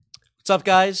up,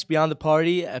 guys? Beyond the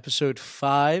Party, episode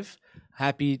 5.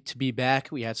 Happy to be back.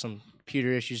 We had some computer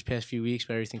issues the past few weeks,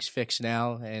 but everything's fixed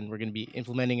now, and we're going to be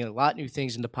implementing a lot of new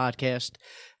things in the podcast,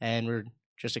 and we're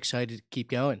just excited to keep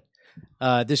going.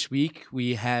 This week,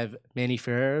 we have Manny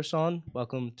Ferreiros on.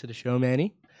 Welcome to the show,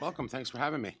 Manny. Welcome. Thanks for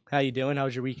having me. How you doing? How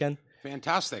was your weekend?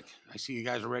 Fantastic. I see you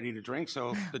guys are ready to drink,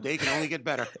 so the day can only get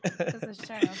better. This is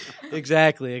true.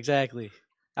 Exactly.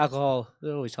 Alcohol, it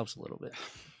always helps a little bit.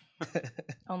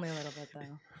 Only a little bit,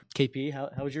 though. KP,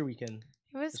 how was your weekend?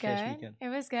 It was This past good. weekend? It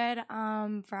was good.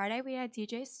 Friday we had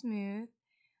DJ Smooth.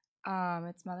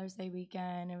 It's Mother's Day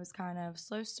weekend. It was kind of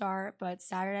slow start, but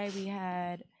Saturday we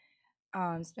had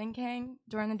Spin King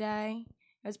during the day.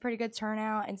 It was a pretty good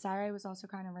turnout, and Saturday was also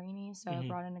kind of rainy, so it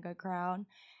brought in a good crowd.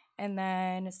 And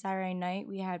then Saturday night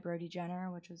we had Brody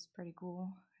Jenner, which was pretty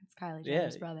cool. It's Kylie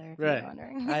Jenner's brother, if you're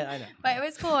wondering. I know. But it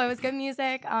was cool. It was good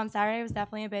music. Saturday was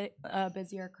definitely a bit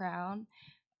busier crowd,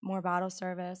 more bottle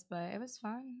service, but it was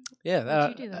fun. Yeah,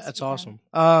 What'd you do this that's weekend?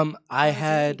 awesome.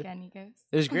 Weekend,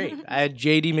 It was great. I had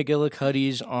JD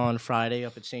McGillicuddy's on Friday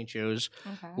up at St. Joe's,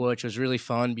 Okay. which was really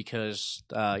fun because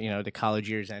the college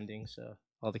year is ending, so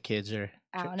all the kids are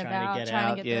Out and trying about, to get trying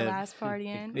out. to get their last party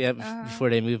in. Yeah,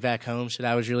 before they move back home. So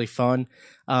that was really fun.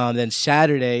 Then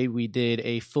Saturday, we did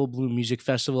a full bloom music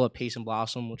festival at Pace and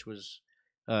Blossom, which was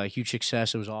a huge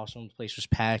success. It was awesome. The place was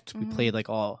packed. We played like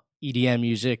all EDM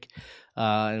music,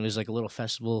 and it was like a little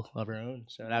festival of our own.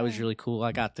 So that was really cool.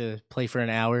 I got to play for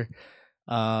an hour.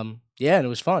 And it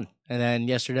was fun. And then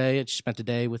yesterday, I just spent the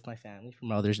day with my family for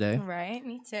Mother's Day. Right,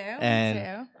 me too. And me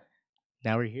too.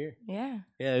 Now we're here. Yeah.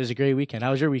 Yeah, it was a great weekend. How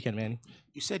was your weekend, Manny?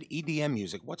 You said EDM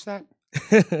music. What's that?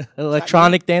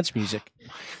 Electronic dance music.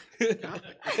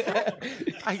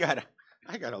 I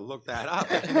gotta look that up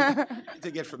to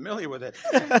get familiar with it.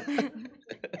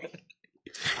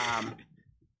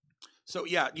 So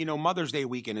yeah, Mother's Day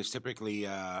weekend is typically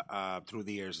through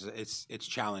the years. It's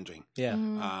challenging.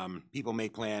 Yeah. People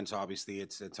make plans. Obviously,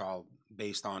 it's all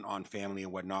based on family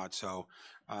and whatnot. So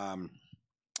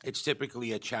it's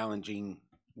typically a challenging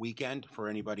weekend for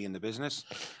anybody in the business.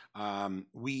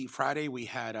 Friday we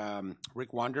had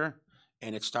Rick Wonder,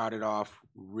 and it started off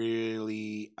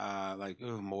really like,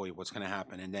 oh boy, what's gonna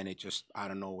happen? And then it just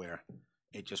out of nowhere,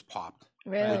 it just popped.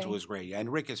 Really? Which was great.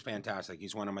 And Rick is fantastic.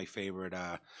 He's one of my favorite,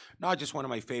 not just one of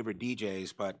my favorite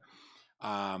DJs, but,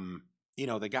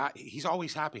 the guy, he's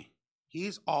always happy.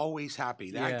 He's always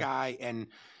happy. That guy, and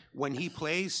when he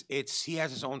plays, he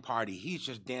has his own party. He's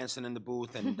just dancing in the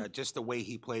booth, and just the way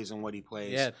he plays and what he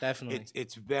plays. Yeah, definitely.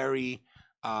 It's very,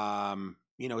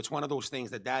 it's one of those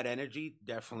things that energy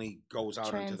definitely goes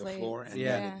out onto the floor, and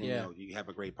then you have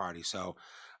a great party. So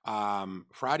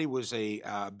Friday was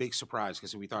a big surprise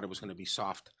because we thought it was going to be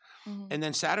soft. And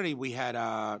then Saturday we had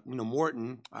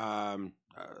Morton.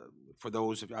 For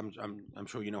those, I'm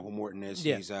sure you know who Morton is.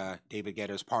 Yeah. He's David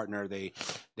Guetta's partner. They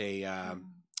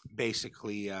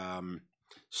basically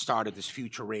started this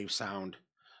future rave sound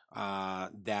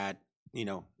that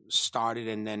started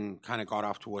and then kind of got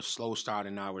off to a slow start,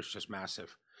 and now it's just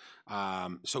massive.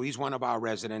 So he's one of our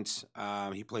residents.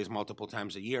 He plays multiple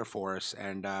times a year for us,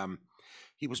 and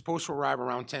he was supposed to arrive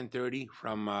around 10:30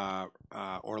 from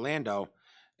Orlando,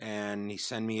 and he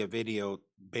sent me a video.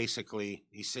 Basically,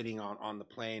 he's sitting on the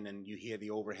plane, and you hear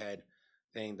the overhead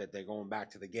thing that they're going back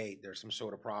to the gate. There's some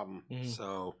sort of problem.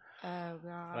 So, Oh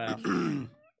God. Wow.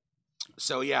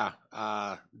 so yeah,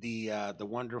 the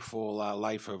wonderful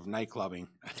life of nightclubbing.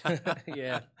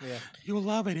 Yeah. You'll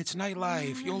love it. It's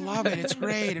nightlife. You'll love it. It's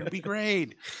great. It'll be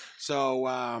great.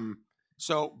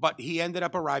 But he ended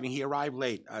up arriving. He arrived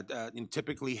late.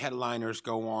 Typically, headliners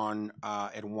go on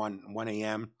at 1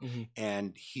 a.m.,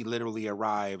 and he literally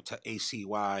arrived to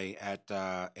ACY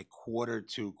at quarter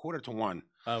to 1.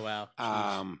 Oh, wow.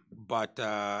 But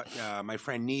my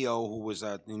friend Neo, who was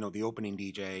the opening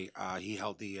DJ, he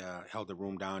held the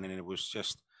room down, and it was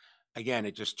just. Again,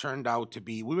 it just turned out to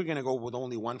be. We were going to go with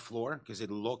only one floor because it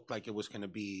looked like it was going to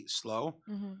be slow.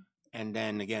 And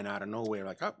then again, out of nowhere,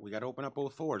 like, we got to open up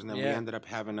both floors. And then we ended up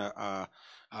having an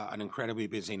incredibly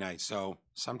busy night. So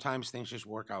sometimes things just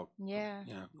work out. Yeah.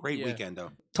 Great weekend,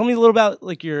 though. Tell me a little about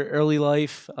like your early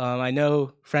life. I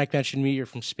know Frank mentioned me. You're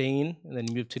from Spain, and then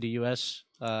you moved to the U.S.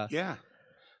 Yeah.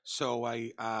 So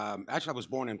I was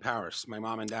born in Paris. My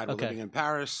mom and dad were living in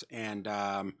Paris, and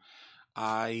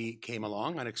I came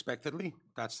along unexpectedly.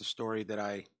 That's the story that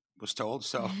I was told.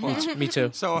 So me too.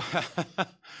 So,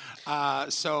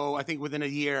 so I think within a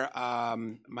year,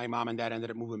 my mom and dad ended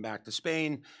up moving back to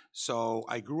Spain. So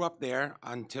I grew up there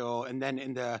and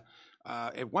then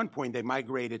at one point they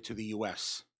migrated to the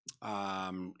U.S.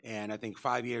 And I think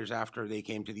 5 years after they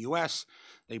came to the U.S.,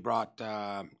 they brought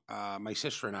my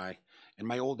sister and I. and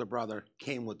my older brother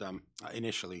came with them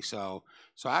initially. So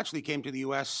I actually came to the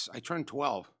U.S. I turned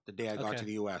 12 the day I got to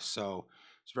the U.S. So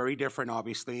it's very different,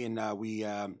 obviously. And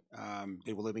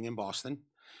they were living in Boston,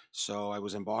 so I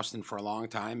was in Boston for a long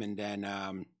time, and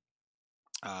then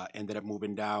ended up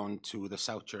moving down to the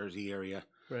South Jersey area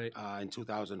in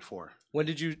 2004. When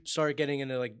did you start getting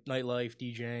into like nightlife,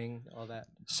 DJing, all that?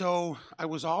 So I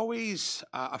was always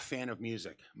a fan of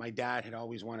music. My dad had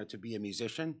always wanted to be a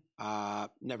musician.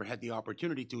 Never had the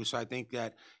opportunity to. So I think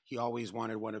that he always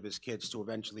wanted one of his kids to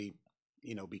eventually,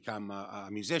 become a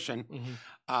musician.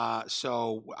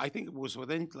 So I think it was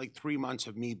within like 3 months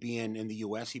of me being in the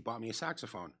U.S., he bought me a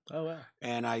saxophone. Oh, wow.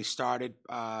 And I started,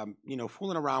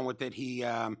 fooling around with it. He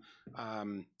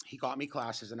got me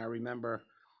classes, and I remember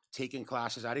taking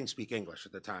classes. I didn't speak English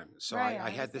at the time. So I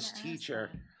had this teacher,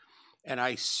 and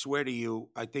I swear to you,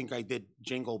 I think I did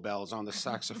Jingle Bells on the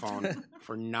saxophone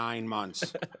for 9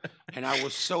 months. And I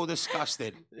was so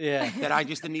disgusted that I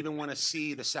just didn't even want to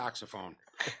see the saxophone.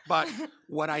 But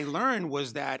what I learned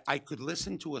was that I could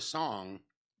listen to a song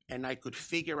and I could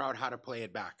figure out how to play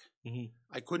it back.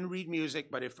 I couldn't read music,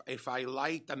 but if I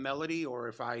liked a melody, or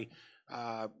if I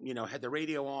had the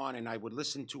radio on and I would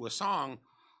listen to a song,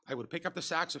 I would pick up the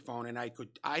saxophone and I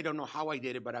don't know how I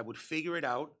did it, but I would figure it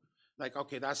out. Like,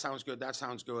 okay, that sounds good,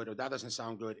 or that doesn't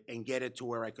sound good, and get it to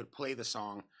where I could play the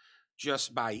song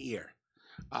just by ear.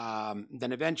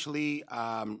 Then eventually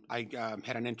I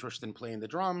had an interest in playing the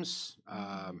drums,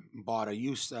 bought a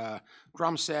used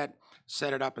drum set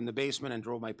it up in the basement, and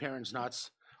drove my parents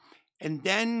nuts. And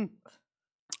then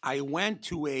I went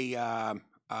to a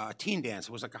teen dance.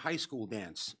 It was like a high school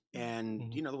dance.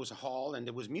 And, there was a hall and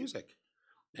there was music.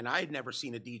 And I had never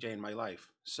seen a DJ in my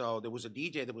life. So there was a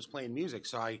DJ that was playing music.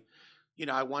 So I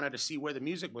wanted to see where the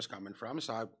music was coming from.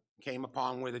 So I came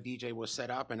upon where the DJ was set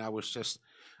up, and I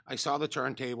saw the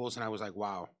turntables, and I was like,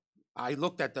 wow. I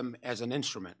looked at them as an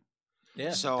instrument.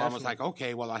 Yeah. So definitely. I was like,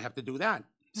 okay, well, I have to do that.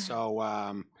 So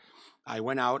I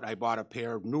went out, I bought a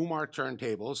pair of Newmark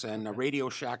turntables and a Radio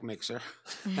Shack mixer.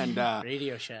 And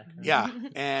Radio Shack. Yeah.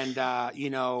 And,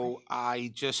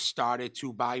 I just started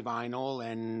to buy vinyl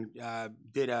and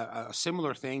did a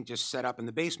similar thing, just set up in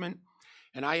the basement.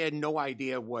 And I had no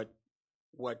idea what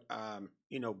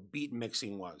beat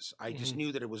mixing was. I just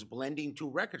knew that it was blending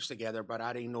two records together, but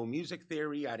I didn't know music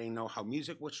theory. I didn't know how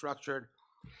music was structured.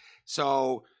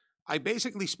 So I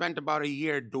basically spent about a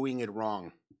year doing it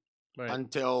wrong.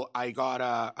 Until I got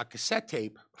a cassette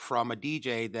tape from a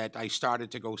DJ that I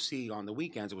started to go see on the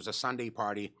weekends. It was a Sunday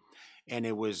party, and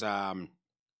it was 16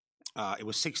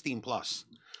 plus.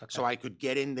 Okay. So I could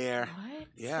get in there. What?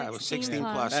 Yeah, it was 16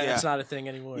 plus. Yeah. It's not a thing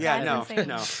anymore. Yeah, no.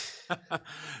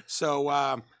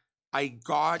 So he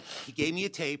gave me a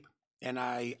tape, and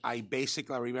I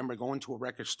remember going to a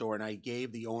record store, and I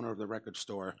gave the owner of the record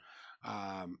store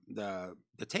the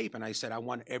tape, and I said, I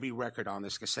want every record on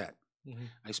this cassette.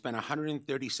 I spent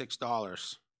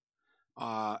 $136.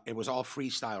 It was all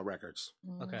freestyle records.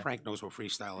 Okay. Frank knows what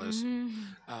freestyle is. And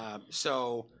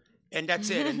that's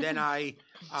it. And then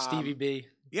Stevie B.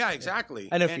 Yeah, exactly.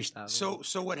 I know and freestyle.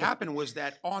 So what happened was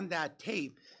that on that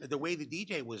tape, the way the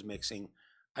DJ was mixing,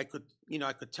 I could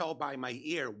tell by my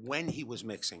ear when he was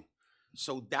mixing.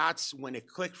 So that's when it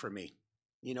clicked for me.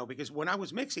 Because when I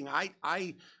was mixing, I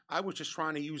was just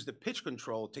trying to use the pitch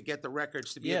control to get the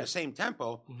records to be at the same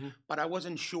tempo, but I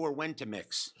wasn't sure when to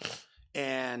mix.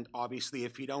 And obviously,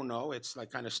 if you don't know, it's like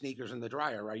kind of sneakers in the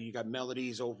dryer, right? You got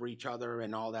melodies over each other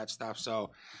and all that stuff. So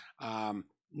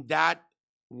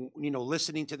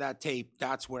listening to that tape,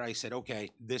 that's where I said,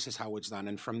 okay, this is how it's done.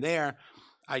 And from there,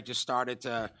 I just started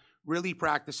to really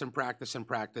practice.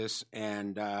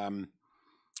 And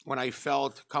when I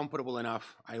felt comfortable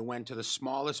enough, I went to the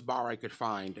smallest bar I could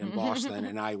find in Boston,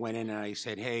 and I went in and I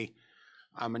said, hey,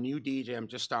 I'm a new DJ. I'm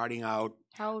just starting out.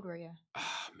 How old were you?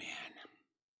 Oh, man.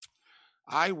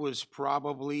 I was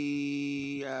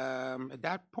probably, at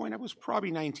that point, I was probably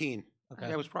 19.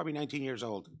 Okay. I was probably 19 years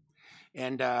old.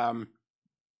 And,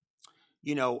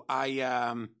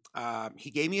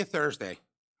 he gave me a Thursday.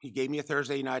 He gave me a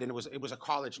Thursday night, and it was a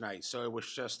college night. So it was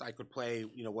just, I could play,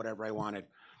 whatever I wanted.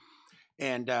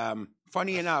 And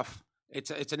funny enough, it's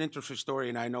an interesting story,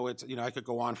 and I know it's I could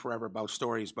go on forever about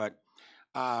stories, but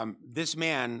this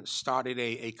man started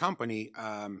a company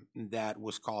that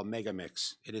was called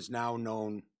Megamix. It is now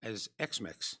known as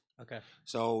X-Mix. Okay.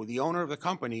 So the owner of the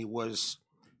company was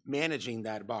managing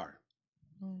that bar.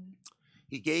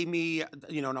 He gave me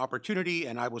an opportunity,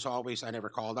 and I never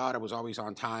called out. I was always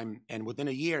on time. And within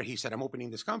a year, he said, I'm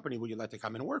opening this company. Would you like to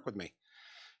come and work with me?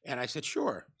 And I said,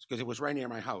 sure, because it was right near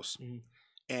my house.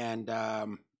 And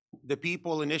the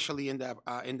people initially in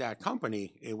that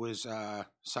company, it was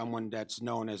someone that's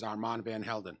known as Armand Van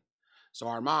Helden. So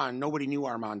Armand, nobody knew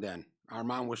Armand then.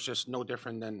 Armand was just no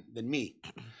different than me.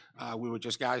 We were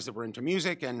just guys that were into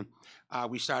music, and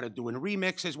we started doing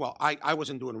remixes. Well, I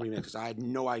wasn't doing remixes. I had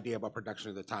no idea about production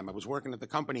at the time. I was working at the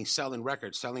company selling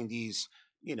records, selling these,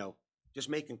 just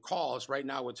making calls. Right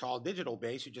now, it's all digital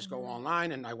based. You just go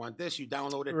online, and I want this. You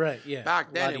download it. Right, yeah.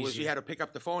 Back then, it was you had to pick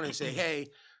up the phone and say, hey,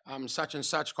 I'm such and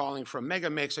such calling from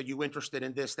Megamix. Are you interested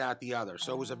in this, that, the other?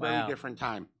 So it was a very different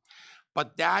time.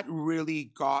 But that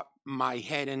really got my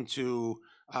head into,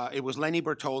 it was Lenny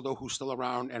Bertoldo, who's still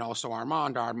around, and also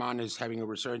Armand. Armand is having a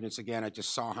resurgence again. I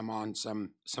just saw him on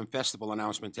some festival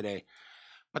announcement today.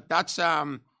 But that's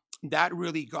that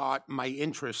really got my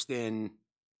interest in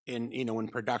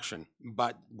production.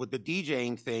 But with the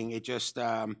DJing thing, it just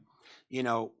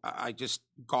I just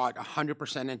got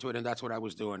 100% into it, and that's what I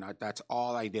was doing. That's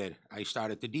all I did. I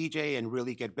started to DJ and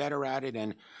really get better at it,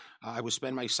 and I would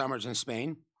spend my summers in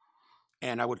Spain.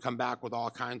 And I would come back with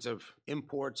all kinds of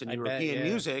imports and European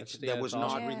music that was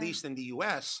not released in the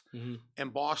U.S. Mm-hmm.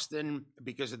 And Boston,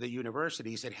 because of the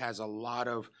universities, it has a lot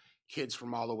of kids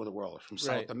from all over the world, from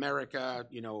South America,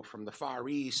 from the Far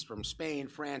East, from Spain,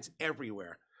 France,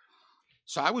 everywhere.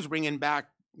 So I was bringing back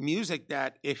music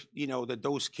that that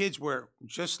those kids were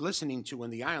just listening to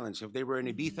in the islands. If they were in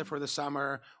Ibiza for the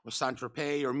summer or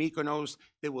Saint-Tropez or Mykonos,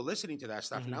 they were listening to that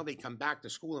stuff. Mm-hmm. Now they come back to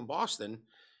school in Boston,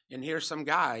 and here's some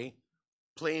guy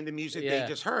playing the music they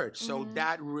just heard. So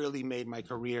that really made my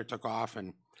career took off.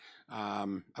 And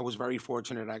I was very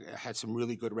fortunate. I had some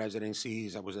really good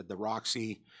residencies. I was at the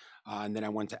Roxy, and then I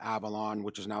went to Avalon,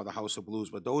 which is now the House of Blues.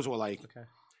 But those were like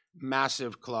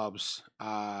massive clubs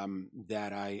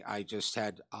that I just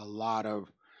had a lot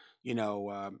of,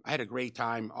 I had a great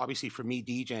time. Obviously for me,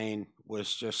 DJing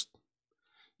was just,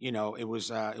 it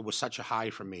was such a high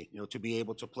for me, to be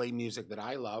able to play music that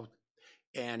I loved.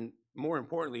 And more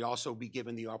importantly, also be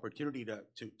given the opportunity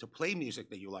to play music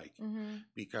that you like. Mm-hmm.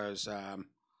 Because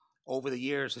over the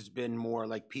years, it's been more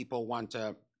like people want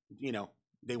to,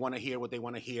 they want to hear what they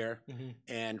want to hear. Mm-hmm.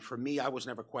 And for me, I was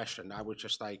never questioned. I was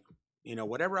just like,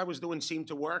 whatever I was doing seemed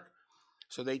to work.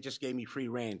 So they just gave me free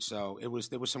reign. So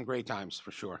there was some great times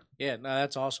for sure. Yeah, no,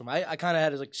 that's awesome. I kind of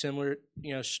had a similar,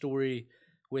 story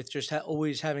with just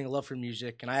always having a love for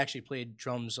music. And I actually played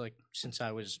drums since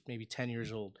I was maybe 10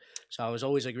 years old. So I was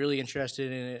always really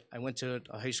interested in it. I went to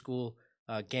a high school,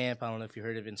 GAMP. I don't know if you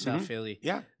heard of it in South Philly.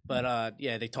 Yeah. But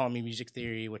they taught me music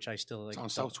theory, which I still It's on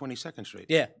South 22nd Street.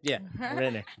 Yeah. Right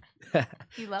in there.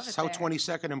 You love it South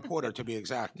 22nd and Porter, to be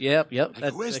exact. Yep.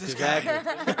 Who is this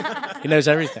guy? He knows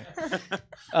everything.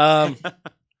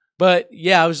 But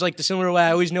yeah, I was the similar way.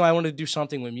 I always knew I wanted to do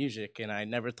something with music, and I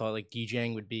never thought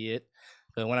DJing would be it.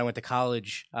 But when I went to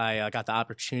college, I got the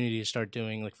opportunity to start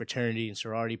doing fraternity and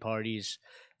sorority parties,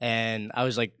 and I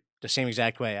was the same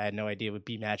exact way. I had no idea what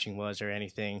beat matching was or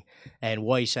anything. And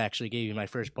Weiss actually gave me my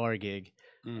first bar gig,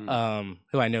 who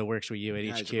I know works with you at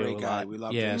HQ. He's a great guy. We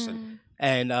love Jason.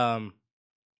 And I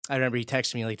remember he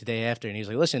texted me the day after, and he was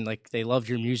like, "Listen, they loved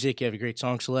your music. You have a great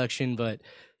song selection, but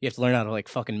you have to learn how to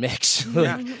fucking mix."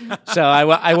 So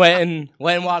I went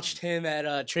and watched him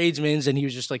at Tradesman's, and he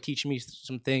was just teaching me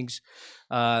some things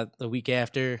the week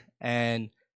after, and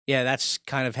yeah, that's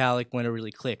kind of how when it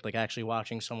really clicked, actually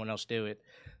watching someone else do it.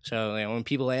 So when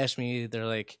people ask me, they're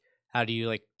like, how did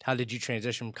you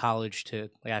transition from college to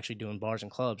actually doing bars and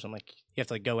clubs? I'm like, you have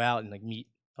to go out and meet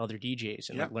other DJs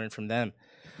and learn from them.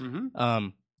 Mm-hmm.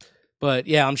 But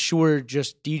yeah, I'm sure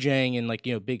just DJing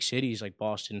in big cities like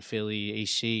Boston, Philly,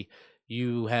 AC,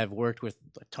 you have worked with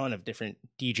a ton of different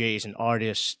DJs and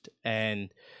artists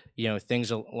and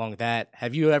things along that.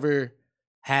 Have you ever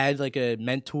had a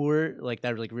mentor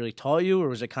that really taught you, or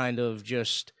was it kind of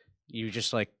just you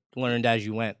just learned as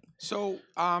you went? So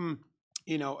I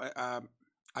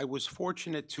was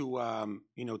fortunate to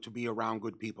to be around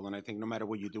good people, and I think no matter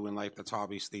what you do in life, that's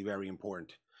obviously very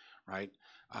important, right?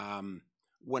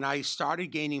 When I started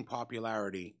gaining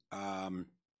popularity,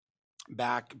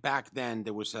 back then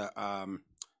there was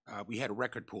we had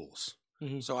record pools.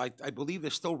 Mm-hmm. So I believe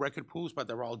there's still record pools, but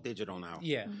they're all digital now.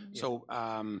 Yeah. Mm-hmm. So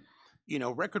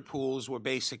record pools were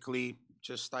basically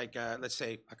just let's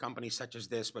say a company such as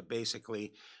this, but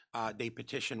basically they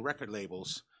petition record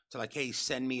labels to hey,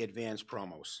 send me advanced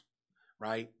promos,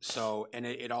 right? So and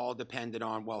it all depended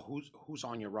on who's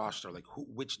on your roster,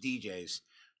 which DJs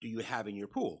do you have in your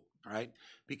pool. Right,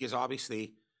 because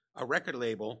obviously a record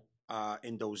label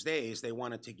in those days, they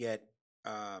wanted to get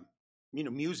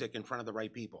music in front of the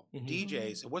right people. Mm-hmm.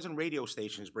 DJs, it wasn't radio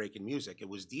stations breaking music; it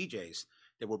was DJs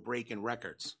that were breaking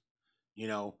records.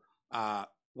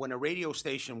 when a radio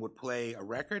station would play a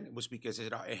record, it was because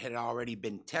it had already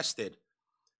been tested,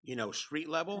 street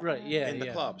level Right. Yeah. in the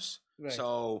Yeah. clubs. Right.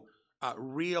 So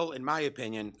real, in my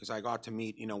opinion, because I got to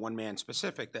meet, one man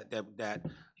specific that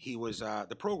he was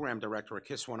the program director at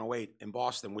KISS 108 in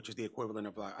Boston, which is the equivalent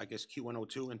of, I guess,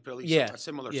 Q102 in Philly, Yeah. a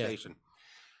similar Yeah. station.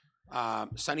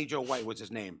 Sonny Joe White was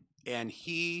his name. And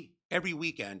every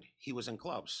weekend, he was in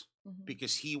clubs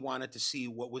because he wanted to see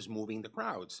what was moving the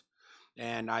crowds.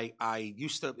 And I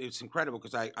used to, it's incredible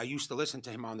because I used to listen to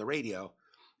him on the radio,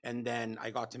 and then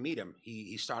I got to meet him.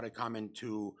 He started coming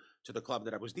to the club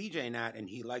that I was DJing at, and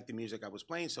he liked the music I was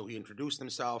playing, so he introduced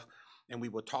himself, and we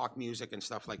would talk music and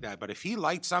stuff like that. But if he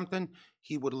liked something,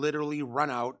 he would literally run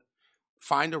out,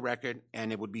 find a record,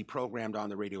 and it would be programmed on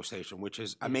the radio station, which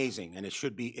is amazing. And it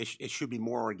should be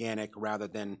more organic rather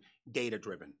than data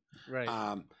driven.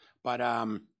 Right. But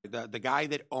the guy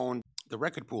that owned the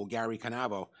record pool, Gary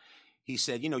Canavo, he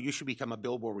said, you should become a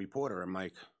Billboard reporter. I'm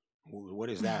like, what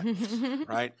is that?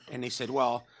 Right? And they said,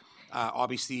 well,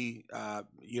 obviously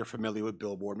you're familiar with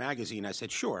Billboard magazine. I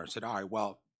said, sure. I said, all right,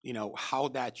 well, how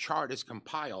that chart is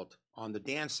compiled on the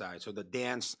dance side. So the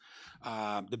dance,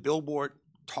 the Billboard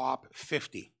top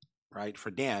 50, right,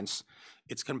 for dance,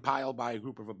 it's compiled by a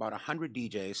group of about 100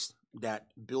 DJs that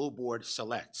Billboard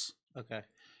selects. Okay.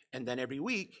 And then every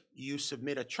week you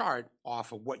submit a chart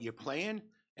off of what you're playing,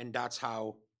 and that's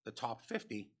how the top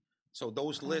 50. So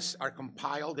those lists are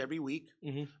compiled every week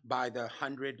by the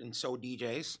 100 and so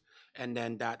DJs, and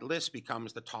then that list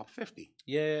becomes the top 50.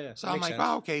 Yeah. So I'm like,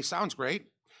 oh, okay, sounds great.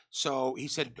 So he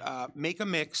said, make a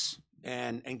mix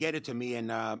and get it to me,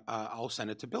 and I'll send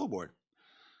it to Billboard.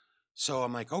 So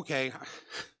I'm like, okay.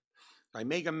 I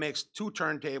make a mix, 2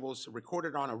 turntables,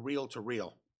 recorded on a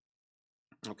reel-to-reel.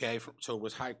 Okay, so it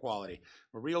was high quality.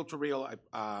 A reel-to-reel,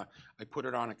 I put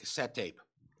it on a cassette tape.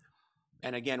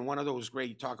 And again, one of those great,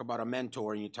 you talk about a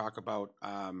mentor, and you talk about,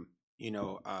 a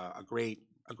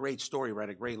great story, right?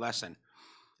 A great lesson.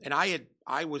 And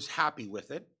I was happy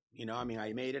with it.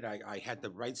 I made it. I had the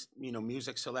right,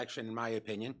 music selection, in my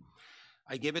opinion.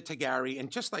 I give it to Gary, and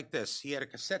just like this, he had a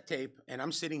cassette tape, and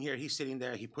I'm sitting here, he's sitting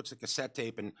there. He puts the cassette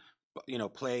tape and,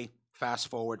 play, fast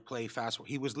forward, play, fast forward.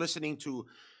 He was listening to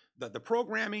the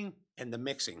programming and the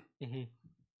mixing. He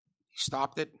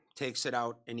stopped it, takes it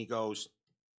out, and he goes,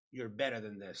 "You're better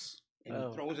than this." And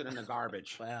he throws it in the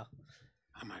garbage. Wow.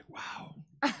 I'm like, wow.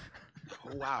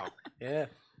 Oh, wow. Yeah.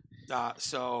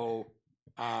 So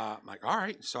I'm like, all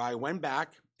right. So I went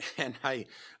back, and I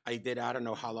did, I don't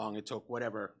know how long it took,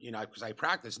 whatever, because I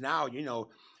practiced. Now,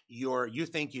 you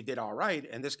think you did all right,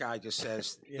 and this guy just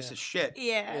says, this is shit.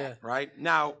 Yeah. Right?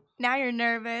 Now you're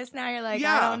nervous. Now you're like,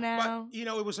 I don't know.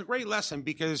 But, it was a great lesson,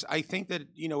 because I think that,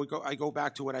 I go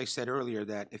back to what I said earlier,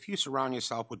 that if you surround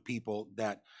yourself with people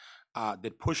that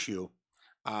push you,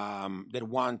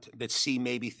 that see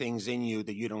maybe things in you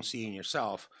that you don't see in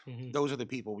yourself, those are the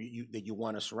people that you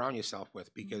want to surround yourself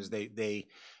with, because they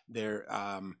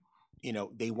want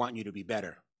you to be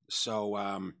better.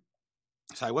 So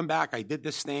so I went back, I did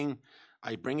this thing,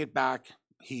 I bring it back.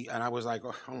 And I was like,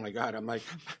 oh my God. I'm like,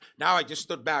 now I just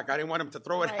stood back. I didn't want him to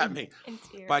throw it at me.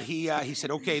 But he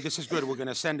said, okay, this is good. We're going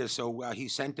to send it. So he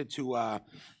sent it to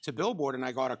Billboard, and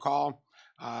I got a call.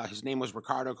 His name was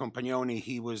Ricardo Compagnoni.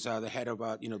 He was the head of,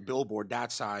 Billboard,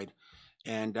 that side.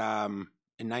 And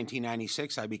in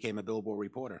 1996, I became a Billboard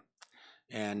reporter.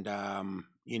 And,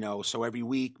 so every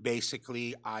week,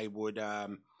 basically, I would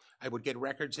get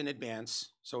records in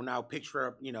advance. So now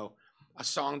picture, a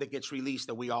song that gets released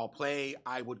that we all play,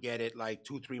 I would get it like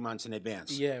 2-3 months in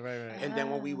advance. Yeah, right. And then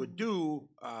what we would do,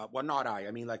 not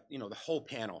I mean, like, the whole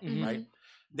panel, right?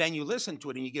 Then you listen to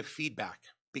it and you give feedback,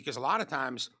 because a lot of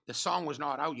times the song was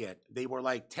not out yet. They were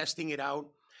like testing it out,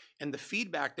 and the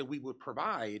feedback that we would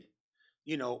provide,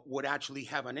 would actually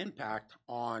have an impact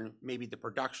on maybe the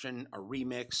production, a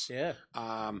remix. Yeah.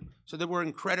 So there were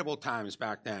incredible times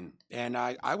back then. And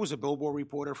I was a Billboard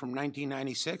reporter from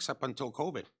 1996 up until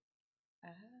COVID.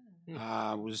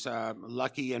 I was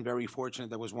lucky and very fortunate.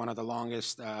 That was one of the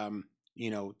longest,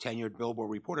 tenured Billboard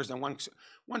reporters. And once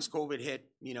COVID hit,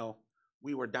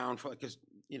 we were down for, because,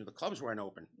 the clubs weren't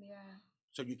open. Yeah.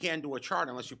 So you can't do a chart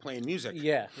unless you're playing music.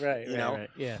 Yeah, right. Right.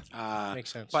 Yeah,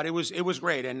 makes sense. But it was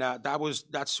great, and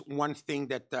that's one thing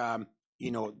that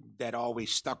that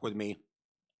always stuck with me.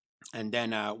 And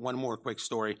then one more quick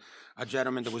story: a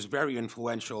gentleman that was very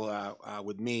influential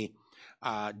with me,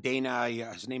 Dana.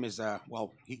 His name is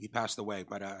he passed away,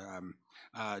 but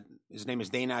his name is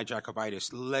Dana Jacovitis,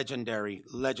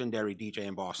 legendary DJ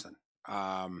in Boston,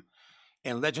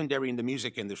 and legendary in the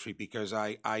music industry, because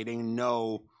I didn't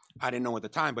know at the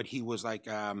time, but he was like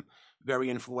very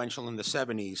influential in the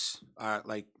 70s,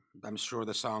 like I'm sure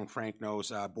the song Frank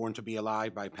knows, "Born to Be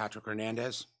Alive" by Patrick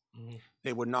Hernandez. Mm-hmm.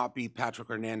 They would not be Patrick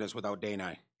Hernandez without Day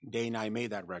Night. Day Night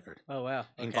made that record. Oh wow!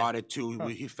 And got it to.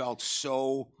 He felt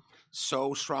so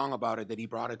strong about it that he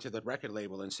brought it to the record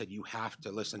label and said, "You have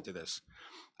to listen to this."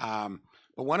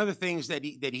 But one of the things that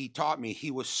he taught me,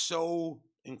 he was so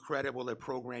incredible at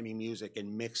programming music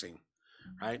and mixing,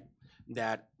 right?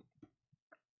 That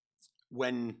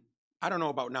when, I don't know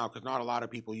about now because not a lot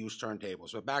of people use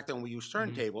turntables, but back then we used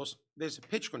turntables. There's a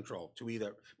pitch control to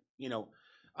either,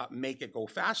 make it go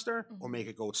faster or make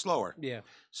it go slower. Yeah.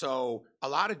 So a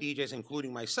lot of DJs,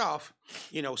 including myself,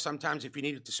 sometimes if you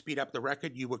needed to speed up the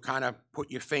record, you would kind of put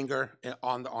your finger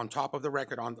on top of the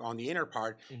record on the inner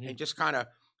part and just kind of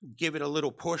give it a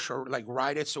little push or like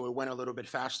ride it so it went a little bit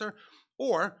faster.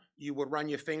 Or you would run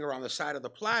your finger on the side of the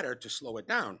platter to slow it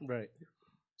down. Right.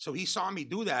 So he saw me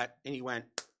do that and he went,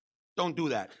 "Don't do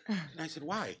that." And I said,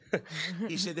 "Why?"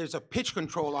 He said, "There's a pitch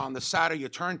control on the side of your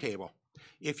turntable.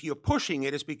 If you're pushing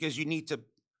it, it's because you need to,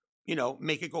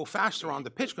 make it go faster on the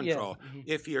pitch control.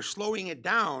 Yeah. If you're slowing it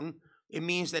down, it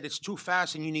means that it's too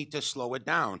fast and you need to slow it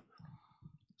down."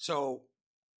 So,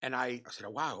 and I said,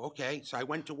 "Oh, wow, okay." So I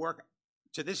went to work.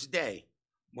 To this day,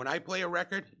 when I play a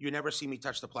record, you never see me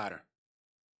touch the platter.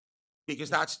 Because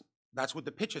that's what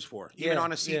the pitch is for, even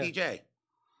on a CDJ. Yeah.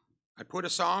 I put a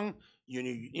song,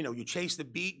 you chase the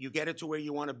beat, you get it to where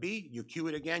you want to be, you cue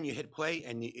it again, you hit play,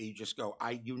 and you just go.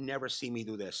 You never see me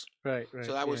do this. Right.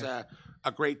 So that was a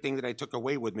great thing that I took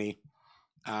away with me.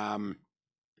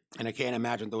 And I can't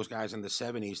imagine those guys in the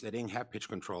 70s, they didn't have pitch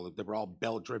control. They were all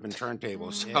belt-driven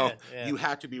turntables. So you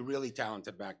had to be really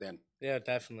talented back then. Yeah,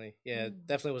 definitely. Yeah, it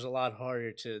definitely was a lot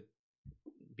harder to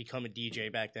become a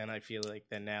DJ back then, I feel like,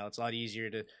 than now. It's a lot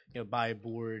easier to buy a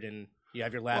board and you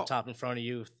have your laptop in front of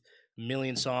you with a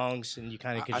million songs and you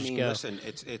kind of can just go. Listen,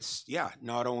 it's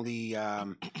not only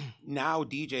now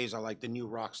DJs are like the new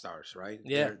rock stars, right?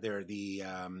 Yeah.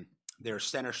 They're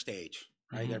center stage,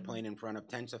 right? They're playing in front of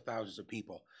tens of thousands of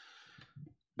people.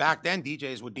 Back then,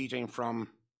 DJs were DJing from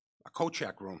a coat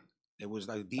check room. It was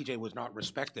like the DJ was not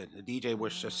respected. The DJ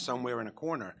was just somewhere in a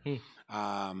corner.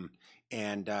 Now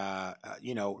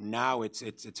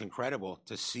it's incredible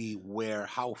to see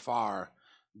how far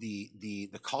the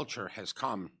culture has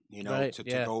come. To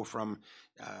go from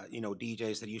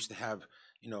DJs that used to have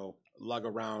lug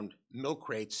around milk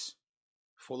crates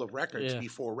full of records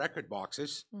before record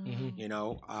boxes.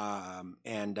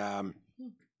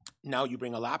 Now you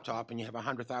bring a laptop and you have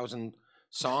 100,000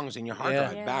 songs in your hard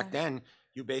drive. Yeah. Back then,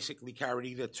 you basically carried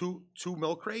either two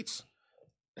milk crates,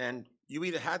 and you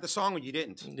either had the song or you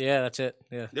didn't. Yeah, that's it.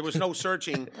 Yeah, there was no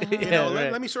searching.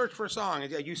 Right. Let me search for a song.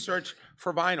 You search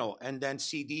for vinyl, and then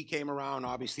CD came around,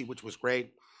 obviously, which was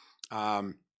great.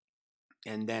 And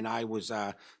then I was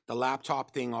the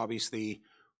laptop thing. Obviously,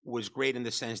 was great in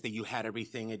the sense that you had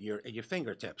everything at your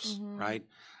fingertips, right?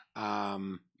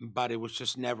 But it was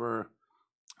just never.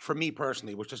 For me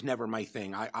personally, it was just never my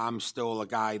thing. I'm still a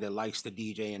guy that likes to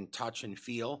DJ and touch and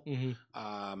feel.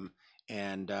 But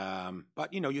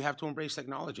you have to embrace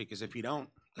technology because if you don't,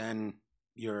 then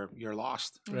you're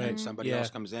lost. Right. And somebody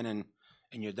else comes in and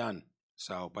you're done.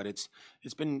 So, but it's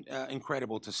been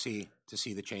incredible to see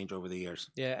the change over the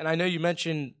years. Yeah, and I know you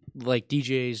mentioned like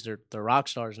DJs, they're rock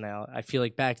stars now. I feel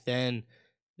like back then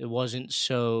it wasn't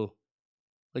so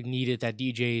like needed that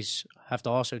DJs have to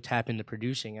also tap into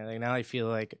producing. I think now I feel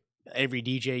like every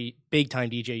DJ, big time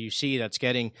DJ you see that's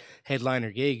getting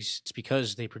headliner gigs, it's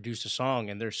because they produced a song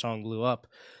and their song blew up.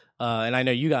 And I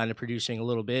know you got into producing a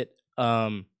little bit,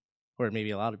 or maybe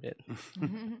a lot of it.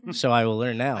 So I will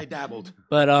learn now. I dabbled.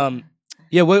 But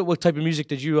what type of music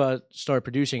did you start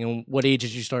producing, and what age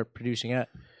did you start producing at?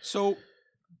 So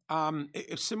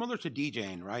it's similar to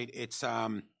DJing, right? It's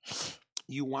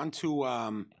you want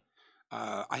to.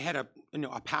 I had a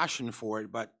passion for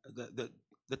it, but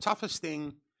the toughest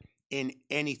thing in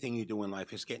anything you do in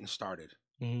life is getting started,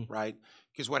 right?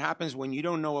 Because what happens when you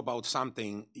don't know about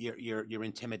something, you're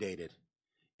intimidated,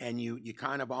 and you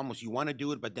kind of almost you want to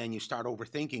do it, but then you start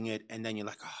overthinking it, and then you're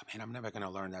like, oh man, I'm never going to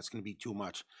learn that. It's going to be too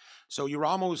much. So your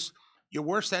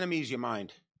worst enemy is your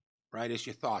mind, right? It's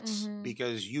your thoughts,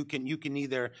 because you can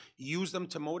either use them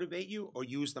to motivate you or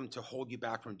use them to hold you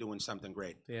back from doing something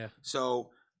great. Yeah. So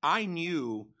I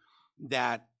knew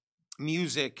that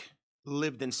music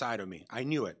lived inside of me. I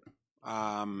knew it,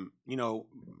 and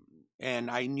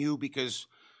I knew because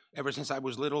ever since I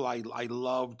was little, I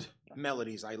loved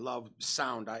melodies. I loved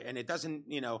sound. And it doesn't,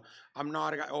 I'm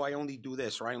not a guy, I only do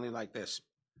this or I only like this.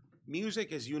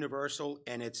 Music is universal,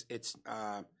 and it's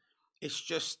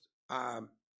just,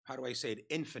 how do I say it?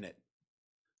 Infinite,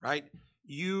 right?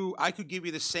 I could give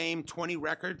you the same 20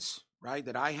 records right,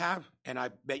 that I have, and I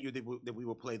bet you that we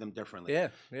will play them differently. Yeah,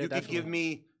 you definitely. could give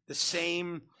me the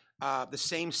same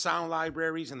sound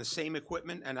libraries and the same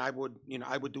equipment, and I would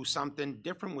do something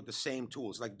different with the same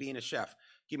tools, like being a chef.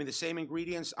 Give me the same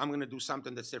ingredients, I'm going to do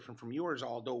something that's different from yours,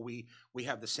 although we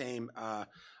have the same,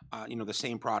 the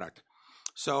same product.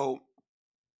 So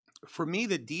for me,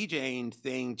 the DJing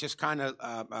thing just kind of,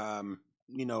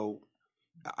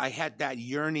 I had that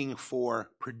yearning for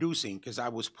producing because I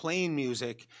was playing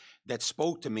music that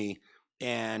spoke to me.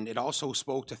 And it also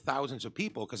spoke to thousands of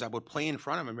people because I would play in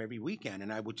front of them every weekend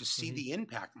and I would just see the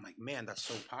impact. I'm like, man, that's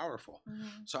so powerful.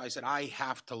 So I said, I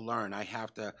have to learn. I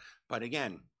have to. But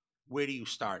again, where do you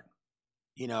start?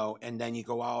 And then you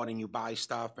go out and you buy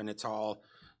stuff and it's all,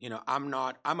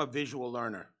 I'm a visual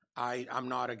learner. I'm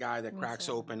not a guy that cracks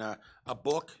open a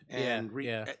book and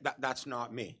that's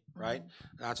not me, right?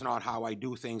 That's not how I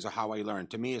do things or how I learn.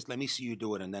 To me, it's let me see you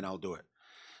do it and then I'll do it.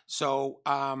 So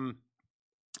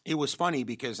it was funny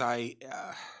because I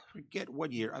forget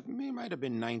what year. It might have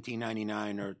been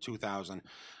 1999 or 2000.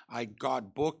 I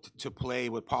got booked to play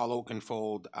with Paul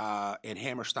Oakenfold at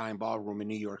Hammerstein Ballroom in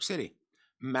New York City.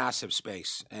 Massive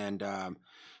space. And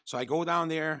so I go down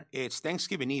there. It's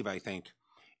Thanksgiving Eve, I think.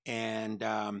 And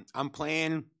I'm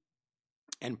playing,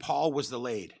 and Paul was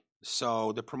delayed.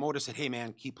 So the promoter said, hey,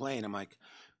 man, keep playing. I'm like,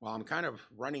 well, I'm kind of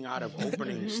running out of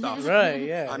opening stuff. Right,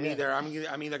 yeah. I'm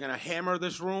either going to hammer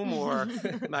this room or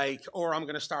I'm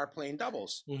going to start playing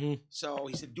doubles. So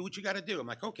he said, do what you got to do. I'm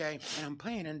like, okay. And I'm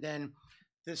playing, and then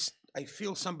I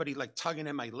feel somebody like tugging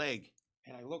at my leg.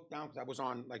 And I look down because I was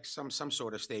on like some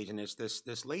sort of stage, and there's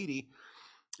this lady,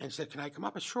 and said, "Can I come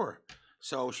up?" I said, sure.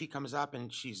 So she comes up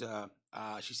and she said,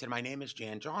 "My name is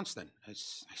Jan Johnston." I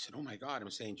said, "Oh my God!"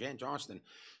 I'm saying Jan Johnston.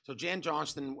 So Jan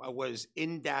Johnston was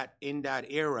in that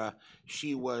era.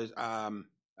 She was from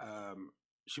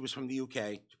the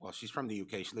UK. Well, she's from the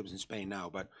UK. She lives in Spain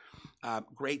now, but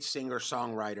great singer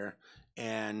songwriter,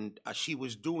 and she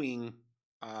was doing.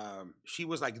 She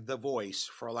was like the voice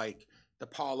for like the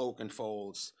Paul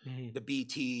Oakenfolds, the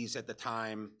BTs at the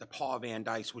time, the Paul Van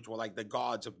Dykes, which were like the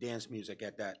gods of dance music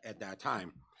at that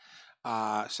time.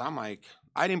 So I'm like,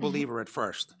 I didn't believe her at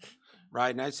first,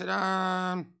 right? And I said,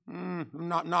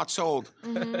 not sold.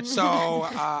 So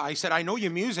I said, I know your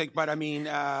music, but I mean,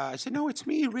 I said, no, it's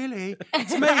me, really.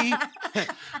 It's me.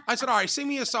 I said, all right, sing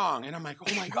me a song. And I'm like,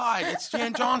 oh my God, it's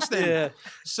Jan Johnston. Yeah.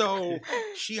 So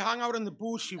she hung out in the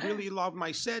booth. She really loved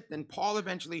my set. Then Paul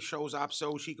eventually shows up.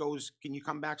 So she goes, can you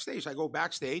come backstage? I go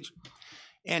backstage.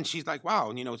 And she's like,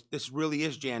 wow, this really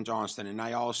is Jan Johnston. And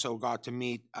I also got to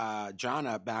meet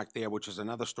Jana back there, which is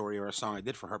another story or a song I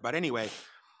did for her. But anyway,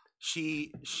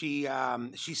 she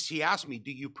asked me,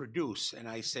 do you produce? And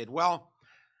I said, well,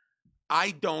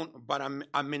 I don't, but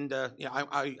I'm in the,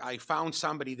 I found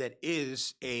somebody that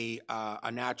is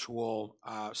an actual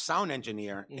sound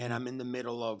engineer, and I'm in the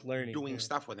middle of doing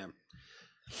stuff with him.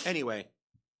 Anyway,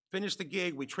 finished the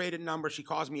gig. We traded numbers. She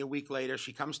calls me a week later.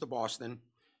 She comes to Boston.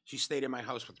 She stayed in my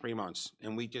house for 3 months,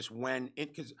 and we just went in.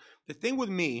 Because the thing with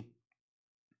me,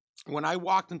 when I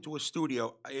walked into a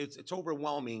studio, it's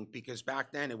overwhelming because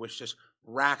back then it was just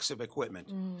racks of equipment,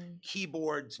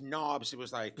 keyboards, knobs. It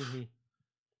was like,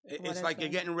 it's like you're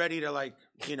getting ready to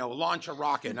launch a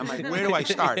rocket. And I'm like, where do I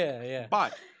start? Yeah.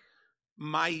 But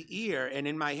my ear and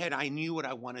in my head, I knew what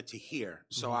I wanted to hear.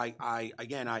 So I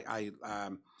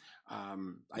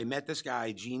met this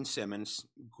guy, Gene Simmons,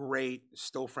 great,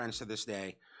 still friends to this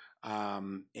day.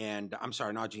 And I'm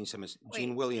sorry, not Gene Simmons,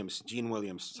 Gene Williams,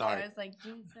 sorry. Yeah, I was like,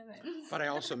 Gene Simmons. But I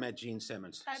also met Gene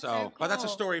Simmons. That's so cool. But that's a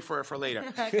story for later.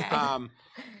 Okay.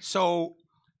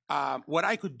 What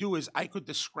I could do is I could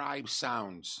describe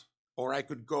sounds, or I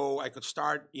could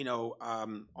start,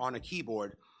 on a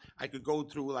keyboard. I could go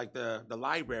through like the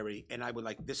library, and I would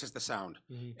like, this is the sound.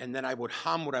 And then I would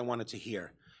hum what I wanted to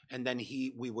hear. And then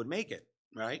we would make it,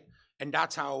 right? And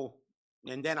that's how.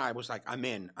 And then I was like, I'm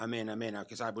in,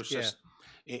 because I was just,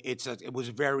 it was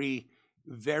very,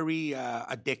 very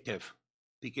addictive,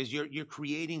 because you're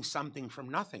creating something from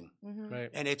nothing, right?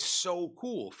 And it's so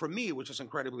cool for me, it was just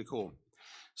incredibly cool.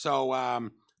 So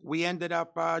we ended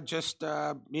up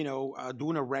doing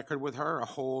a record with her, a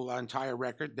whole entire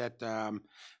record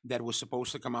that was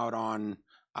supposed to come out on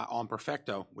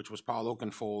Perfecto, which was Paul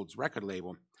Oakenfold's record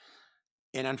label.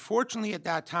 And unfortunately, at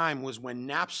that time was when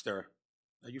Napster.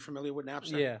 Are you familiar with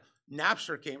Napster? Yeah.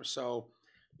 Napster came. So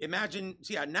imagine,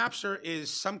 Napster is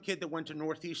some kid that went to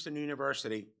Northeastern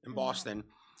University in Boston,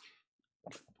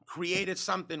 created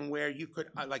something where you could,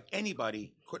 like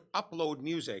anybody, could upload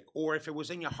music, or if it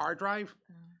was in your hard drive,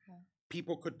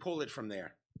 people could pull it from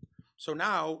there. So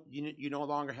now you no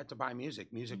longer had to buy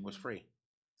music. Music was free.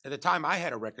 At the time, I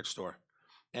had a record store.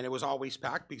 and it was always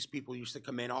packed because people used to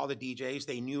come in. All the DJs,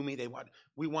 they knew me.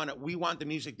 We want the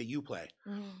music that you play.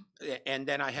 And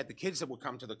then I had the kids that would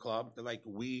come to the club. They're like,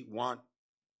 we want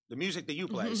the music that you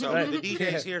play. So the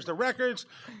DJs, here's the records,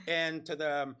 and to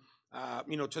the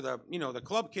the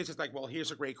club kids, it's like, well,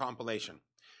 here's a great compilation.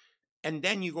 And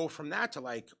then you go from that to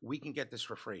like, we can get this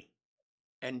for free.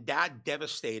 And that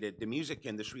devastated the music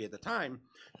industry at the time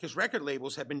because record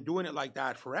labels have been doing it like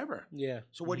that forever. Yeah.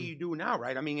 So what do you do now,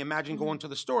 right? I mean, imagine going to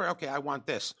the store. Okay, I want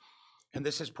this. And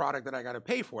this is product that I got to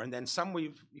pay for. And then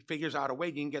somebody figures out a way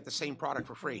you can get the same product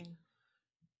for free.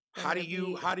 How do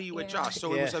you adjust?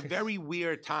 So it was a very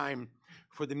weird time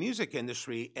for the music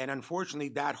industry. And unfortunately,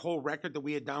 that whole record that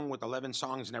we had done with 11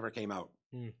 songs never came out.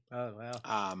 Oh,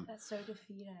 wow. That's so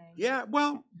defeating. Yeah,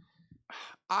 well,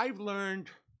 I've learned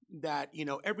that,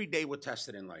 every day we're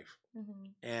tested in life.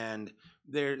 And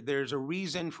there's a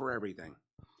reason for everything.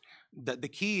 The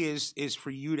key is for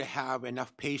you to have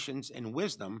enough patience and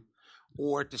wisdom,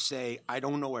 or to say, I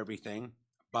don't know everything,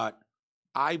 but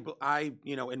I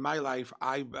in my life,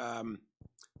 I've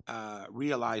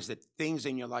realized that things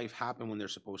in your life happen when they're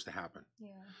supposed to happen.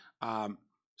 Yeah.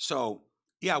 So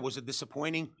yeah, was it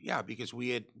disappointing? Yeah, because we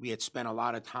had spent a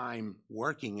lot of time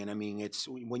working, and I mean, it's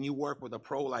when you work with a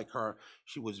pro like her,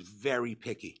 she was very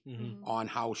picky on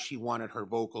how she wanted her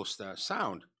vocals to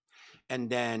sound. And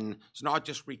then it's not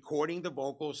just recording the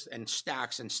vocals and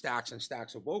stacks and stacks and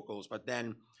stacks of vocals, but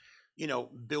then,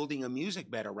 building a music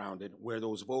bed around it where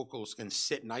those vocals can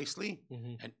sit nicely.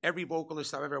 And every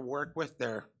vocalist I've ever worked with,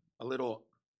 they're a little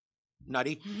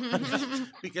nutty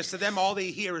because to them all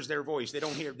they hear is their voice. They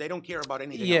don't care about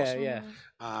anything else.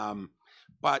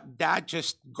 But that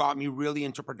just got me really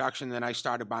into production. Then I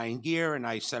started buying gear, and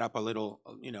I set up a little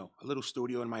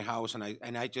studio in my house,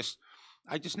 and I just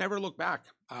never looked back.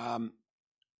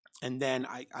 And then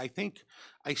I think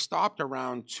I stopped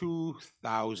around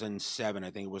 2007. I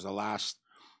think it was the last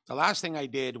thing I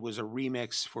did was a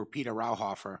remix for Peter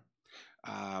Rauhofer.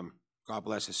 God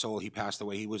bless his soul. He passed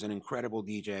away. He was an incredible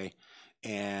DJ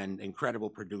and incredible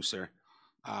producer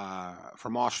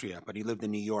from Austria, but he lived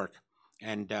in New York.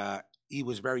 And he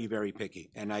was very, very picky.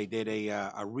 And I did a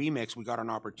remix. We got an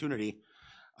opportunity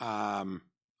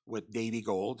with Davey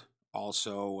Gold,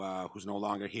 also who's no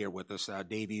longer here with us.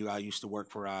 Davey used to work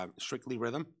for Strictly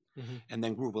Rhythm and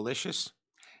then Groovalicious,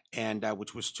 and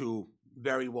which was two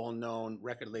very well-known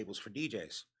record labels for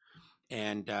DJs.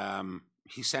 And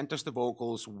he sent us the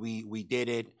vocals. We did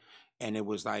it, and it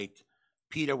was like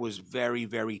Peter was very,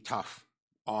 very tough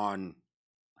on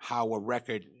how a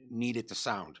record needed to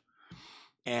sound.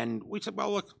 And we said,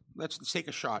 well, look, let's take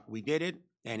a shot. We did it,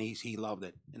 and he loved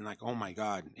it. And like, oh my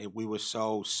God, we were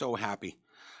so happy.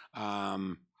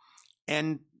 And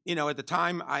at the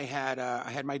time I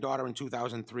had my daughter in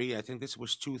 2003. I think this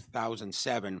was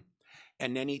 2007.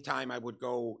 And anytime I would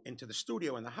go into the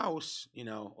studio in the house,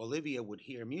 Olivia would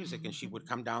hear music, and she would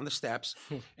come down the steps,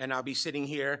 and I'll be sitting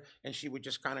here, and she would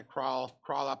just kind of crawl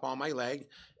up on my leg,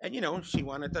 and she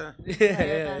wanted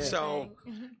to. So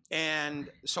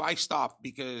I stopped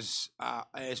because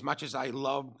as much as I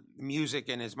loved music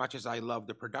and as much as I loved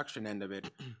the production end of it,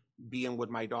 being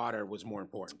with my daughter was more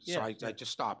important. So I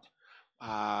just stopped.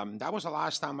 That was the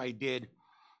last time I did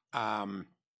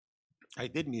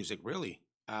music, really.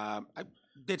 I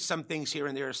did some things here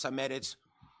and there, some edits,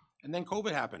 and then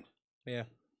COVID happened. Yeah.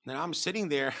 And I'm sitting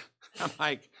there, I'm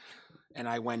like, and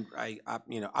I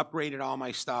upgraded all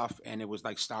my stuff, and it was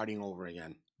like starting over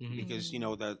again because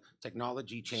the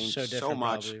technology changed so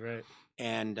much. Probably, right?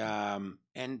 And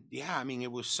yeah, I mean,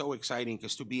 it was so exciting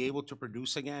because to be able to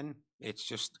produce again, it's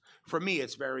just, for me,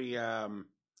 it's very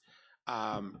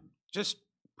just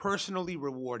personally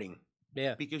rewarding.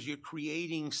 Yeah. Because you're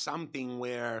creating something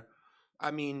where, I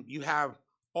mean, you have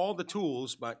all the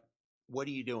tools, but what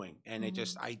are you doing? And it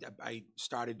just, I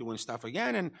started doing stuff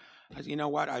again. And you know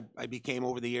what? I became,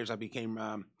 over the years, I became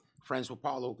friends with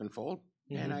Paul Oakenfold.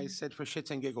 And I said, for shits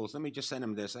and giggles, let me just send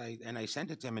him this. And I sent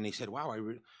it to him, and he said, wow,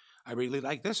 I really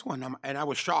like this one. And I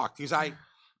was shocked because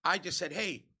I just said,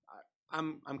 hey,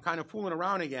 I'm kind of fooling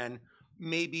around again.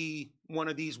 Maybe one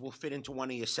of these will fit into one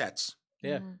of your sets.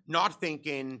 Yeah. Not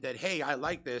thinking that, hey, I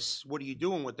like this. What are you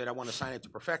doing with it? I want to sign it to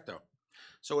Perfecto.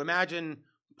 So imagine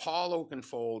Paul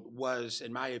Oakenfold was,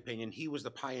 in my opinion, he was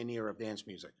the pioneer of dance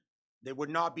music. There would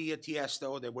not be a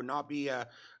Tiesto. There would not be an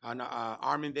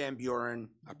Armin van Buuren,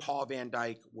 a Paul van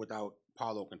Dyk without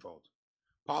Paul Oakenfold.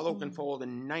 Paul Oakenfold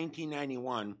in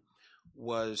 1991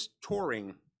 was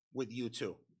touring with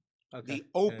U2. Okay. The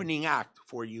opening act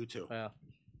for U2. Wow.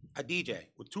 A DJ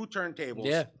with two turntables.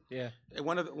 Yeah, yeah. And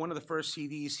one of the first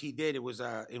CDs he did, it was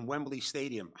in Wembley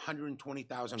Stadium,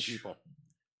 120,000 people.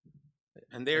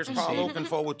 And there's That's Paul insane.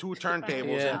 Oakenfold with 2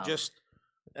 turntables Yeah. and just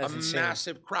That's a insane.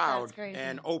 massive crowd That's crazy.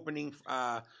 and opening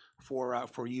for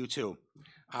U2.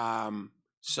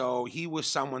 So he was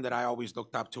someone that I always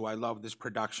looked up to. I loved his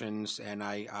productions, and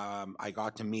I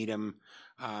got to meet him.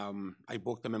 I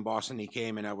booked him in Boston. He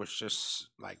came, and I was just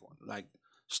like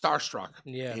starstruck.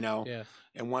 Yeah. You know. Yeah.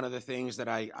 And one of the things that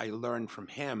I learned from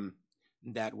him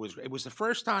it was the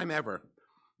first time ever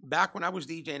back when I was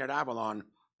DJing at Avalon.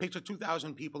 Picture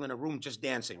 2,000 people in a room just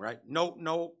dancing, right?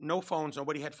 No phones.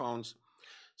 Nobody had phones.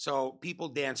 So people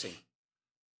dancing.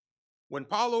 When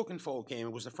Paul Oakenfold came,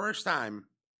 it was the first time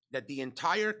that the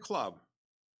entire club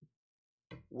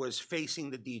was facing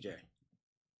the DJ.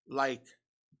 Like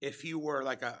if you were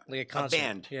like a concert.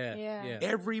 band. Yeah. Yeah. Yeah.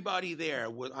 Everybody there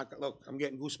was, look, I'm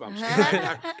getting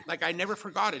goosebumps. Like I never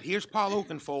forgot it. Here's Paul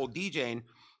Oakenfold DJing,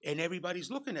 and everybody's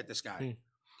looking at this guy.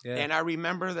 Yeah. And I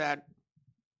remember that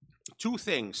 2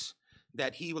 things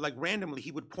that he would, like, randomly,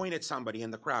 he would point at somebody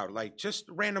in the crowd, like just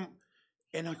random,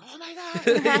 and I'm like, oh my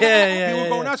God. Yeah.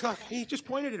 People go nuts. Like, he just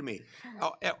pointed at me.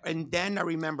 Oh, and then I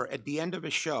remember at the end of a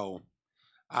show,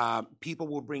 people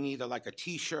would bring either like a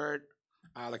T-shirt,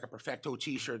 like a Perfecto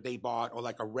T-shirt they bought, or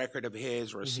like a record of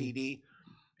his or a CD.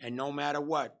 And no matter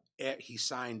what, he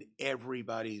signed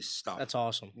everybody's stuff. That's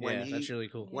awesome. That's really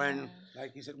cool. When,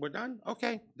 like he said, we're done?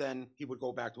 Okay. Then he would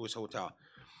go back to his hotel.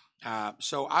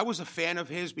 So I was a fan of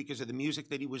his because of the music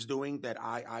that he was doing that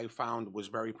I found was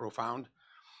very profound.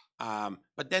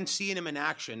 But then seeing him in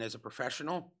action as a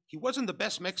professional, he wasn't the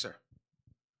best mixer.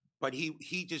 But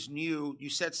he just knew. You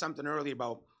said something earlier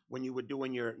about when you were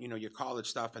doing your college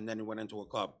stuff and then you went into a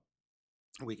club.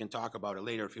 We can talk about it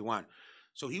later if you want.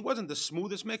 So he wasn't the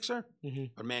smoothest mixer,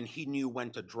 but man, he knew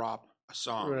when to drop a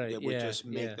song that would just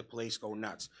make the place go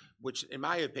nuts, which in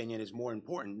my opinion is more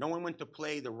important. Knowing when to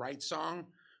play the right song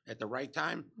at the right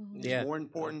time is more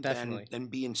important than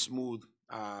being smooth,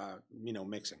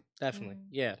 mixing. Definitely.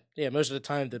 Yeah. Most of the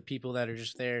time, the people that are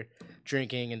just there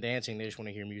drinking and dancing, they just want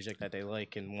to hear music that they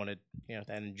like and want to,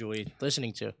 that enjoy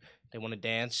listening to. They want to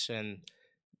dance, and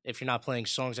if you're not playing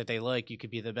songs that they like, you could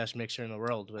be the best mixer in the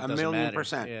world. It doesn't matter.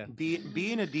 1,000,000%. Yeah.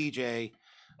 Being a DJ,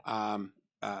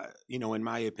 in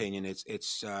my opinion,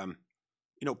 it's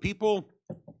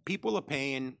people are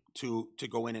paying to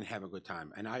go in and have a good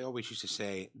time. And I always used to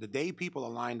say, the day people are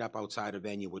lined up outside a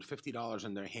venue with $50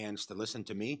 in their hands to listen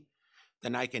to me,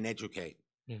 then I can educate.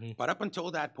 But up until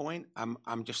that point,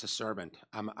 I'm just a servant.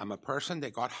 I'm a person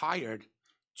that got hired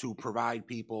to provide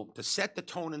people, to set the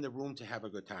tone in the room to have a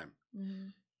good time.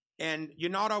 And you're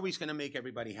not always going to make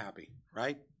everybody happy,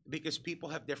 right? Because people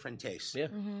have different tastes. Yeah.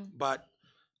 But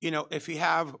if you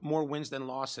have more wins than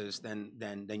losses, then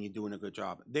you're doing a good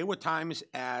job. There were times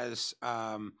as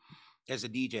a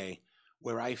DJ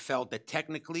where I felt that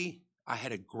technically I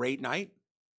had a great night,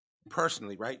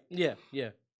 personally, right? Yeah.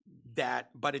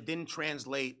 But it didn't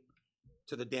translate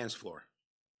to the dance floor.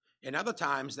 And other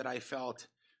times that I felt,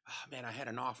 oh man, I had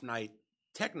an off night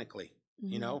technically.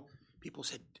 People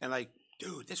said, and like,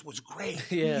 dude, this was great.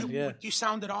 You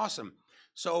sounded awesome.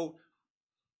 So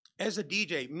as a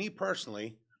DJ, me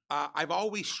personally, I've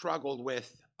always struggled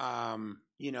with,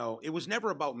 it was never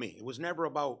about me. It was never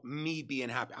about me being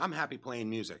happy. I'm happy playing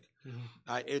music.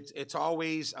 It's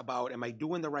always about, am I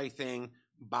doing the right thing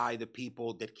by the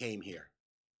people that came here?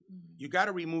 You got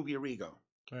to remove your ego.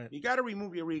 Right. You got to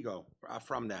remove your ego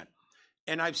from that.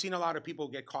 And I've seen a lot of people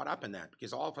get caught up in that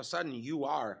because all of a sudden you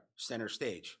are center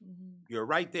stage. You're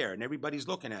right there and everybody's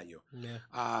looking at you.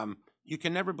 Yeah. You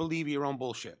can never believe your own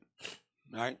bullshit.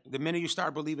 Right? The minute you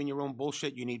start believing your own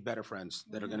bullshit, you need better friends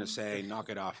that are going to say, knock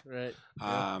it off. Right.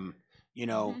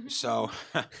 So,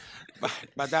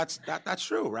 but that's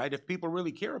true, right? If people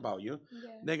really care about you,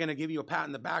 they're going to give you a pat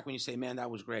in the back when you say, man,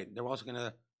 that was great. They're also going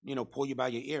to, pull you by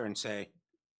your ear and say,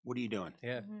 what are you doing?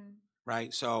 Yeah.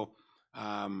 Right. So,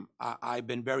 I've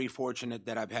been very fortunate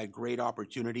that I've had great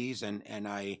opportunities and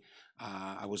I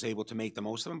was able to make the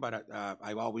most of them, but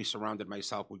I've always surrounded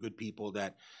myself with good people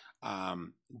that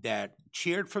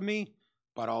cheered for me,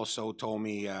 but also told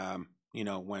me,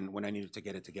 when I needed to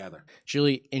get it together. It's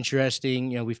really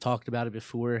interesting. We've talked about it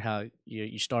before, how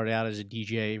you started out as a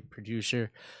DJ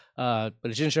producer, but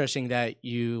it's interesting that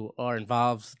you are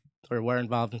involved or were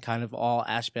involved in kind of all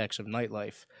aspects of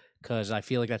nightlife, because I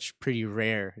feel like that's pretty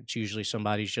rare. It's usually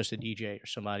somebody's just a DJ or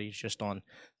somebody's just on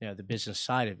the business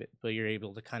side of it, but you're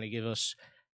able to kind of give us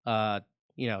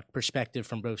perspective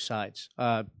from both sides.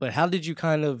 But how did you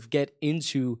kind of get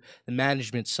into the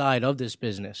management side of this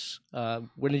business?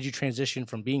 When did you transition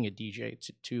from being a DJ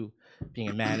to being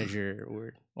a manager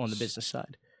or on the business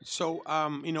side? So,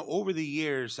 over the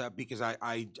years, because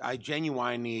I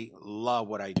genuinely love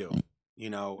what I do.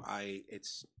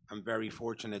 I'm very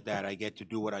fortunate that I get to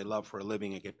do what I love for a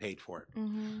living and get paid for it.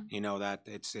 That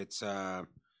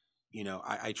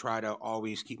I try to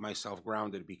always keep myself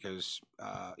grounded because,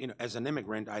 as an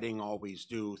immigrant, I didn't always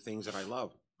do things that I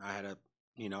love. I had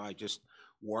I just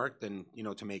worked and,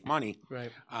 to make money.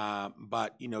 Right.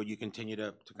 But, you continue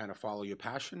to kind of follow your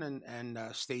passion and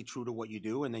stay true to what you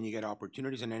do. And then you get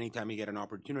opportunities. And anytime you get an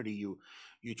opportunity, you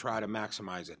try to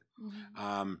maximize it.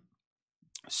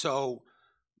 So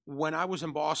when I was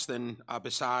in Boston,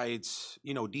 besides,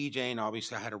 DJing,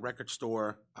 obviously I had a record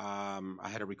store. I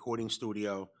had a recording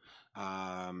studio.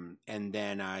 And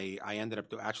then I ended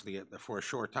up for a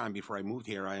short time before I moved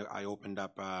here, I opened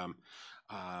up a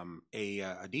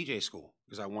DJ school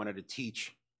because I wanted to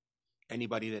teach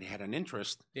anybody that had an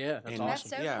interest. Yeah, that's awesome.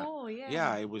 That's so cool. Yeah.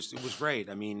 Yeah, it was great.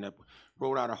 I mean,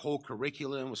 wrote out a whole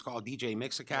curriculum. It was called DJ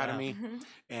Mix Academy,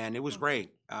 and it was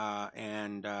great. But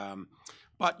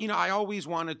I always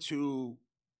wanted to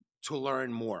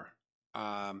learn more.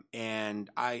 And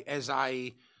as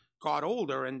I got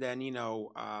older, and then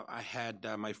I had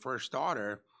my first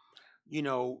daughter.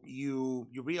 You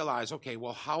realize, okay,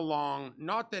 well, how long?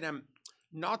 Not that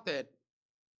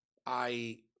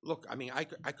I look. I mean, I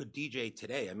could DJ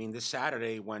today. I mean, this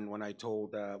Saturday when I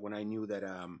knew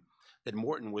that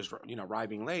Morton was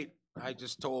arriving late, I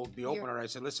just told the opener. I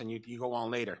said, listen, you go on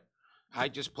later. I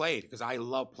just played because I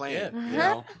love playing.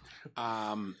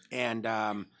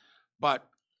 But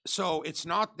so it's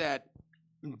not that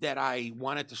I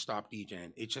wanted to stop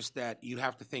DJing. It's just that you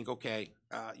have to think, okay,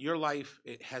 your life,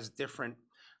 it has different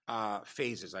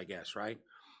phases, I guess, right?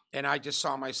 And I just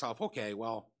saw myself, okay,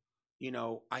 well,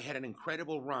 I had an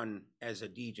incredible run as a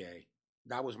DJ.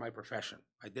 That was my profession.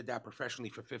 I did that professionally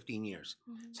for 15 years.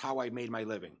 It's how I made my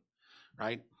living,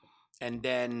 right? And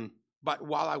then, but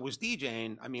while I was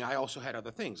DJing, I mean, I also had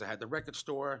other things. I had the record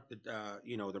store,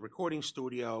 the recording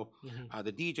studio,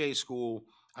 the DJ school.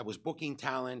 I was booking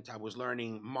talent. I was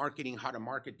learning marketing, how to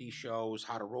market these shows,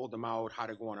 how to roll them out, how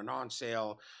to go on an on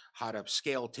sale, how to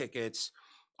scale tickets,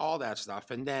 all that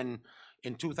stuff. And then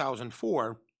in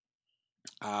 2004,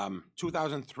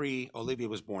 2003, Olivia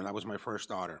was born. That was my first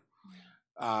daughter.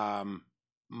 Their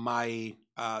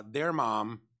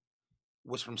mom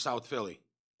was from South Philly.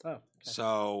 Oh, okay.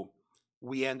 So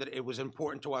it was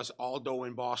important to us, although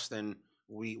in Boston,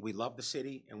 we loved the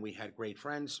city and we had great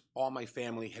friends. All my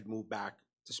family had moved back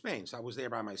to Spain, so I was there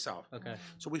by myself. Okay.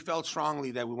 So we felt strongly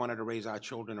that we wanted to raise our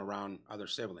children around other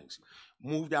siblings.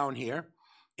 Moved down here,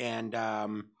 and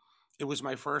it was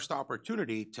my first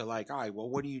opportunity to all right, well,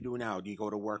 what do you do now? Do you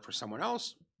go to work for someone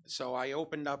else? So I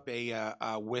opened up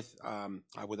with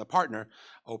a partner,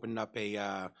 opened up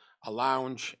a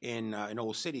lounge in an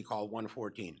old city called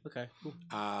 114. Okay, cool.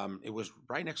 It was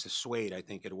right next to Suede, I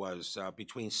think it was,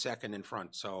 between Second and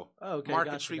Front. So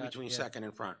Market Street between Second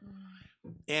and Front.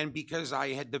 And because I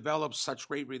had developed such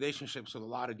great relationships with a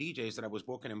lot of DJs that I was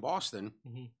booking in Boston,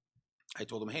 I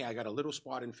told them, hey, I got a little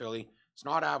spot in Philly. It's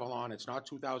not Avalon. It's not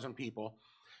 2,000 people,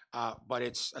 but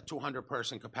it's a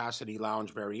 200-person capacity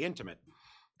lounge, very intimate.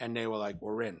 And they were like,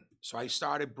 we're in. So I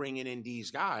started bringing in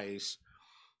these guys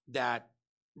that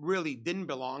really didn't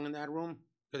belong in that room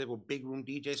because they were big room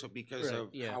DJs, but because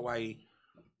of how I,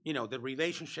 the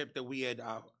relationship that we had,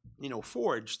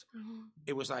 forged,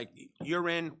 it was like, you're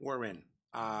in, we're in.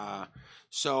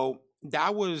 So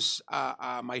that was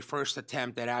my first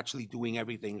attempt at actually doing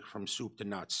everything from soup to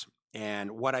nuts.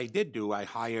 And what I did do, I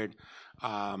hired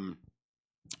a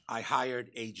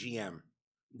GM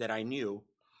that I knew.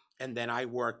 And then I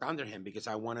worked under him because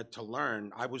I wanted to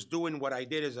learn. I was doing what I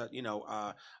did as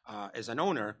as an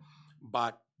owner,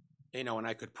 but and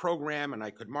I could program and I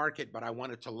could market, but I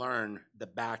wanted to learn the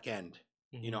back end.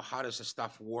 How does the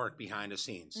stuff work behind the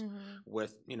scenes?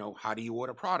 With how do you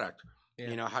order product?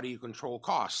 How do you control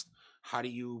cost? How do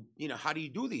you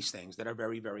do these things that are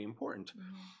very, very important?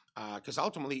 Because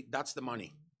ultimately that's the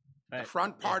money. Right. The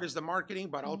front part is the marketing,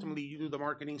 but ultimately you do the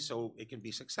marketing so it can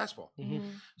be successful.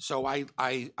 So I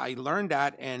learned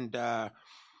that, and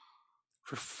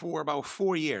for about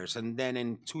 4 years, and then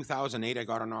in 2008 I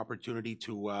got an opportunity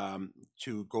to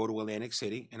go to Atlantic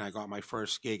City, and I got my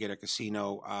first gig at a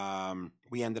casino.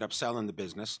 We ended up selling the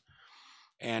business,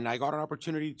 and I got an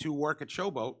opportunity to work at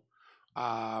Showboat.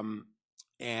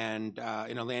 And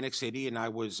in Atlantic City, and I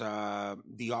was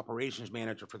the operations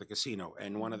manager for the casino.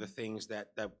 And one of the things that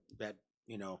I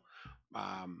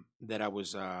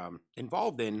was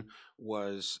involved in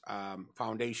was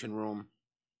Foundation Room,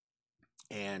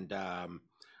 and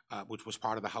which was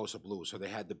part of the House of Blues. So they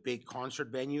had the big concert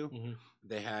venue,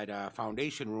 they had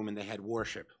Foundation Room, and they had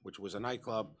Worship, which was a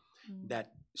nightclub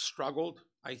that struggled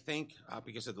I think,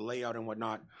 because of the layout and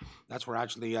whatnot. That's where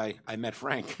actually I met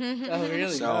Frank. Oh,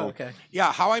 really? So, Oh, okay.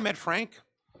 Yeah, how I met Frank,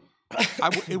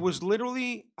 it was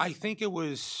literally, I think it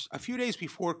was a few days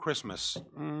before Christmas,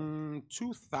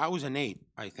 2008,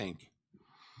 I think.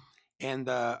 And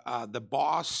the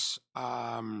boss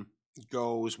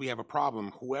goes, we have a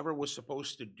problem. Whoever was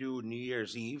supposed to do New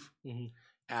Year's Eve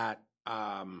at,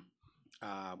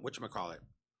 whatchamacallit,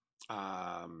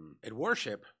 at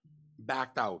worship,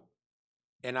 backed out.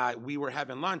 And we were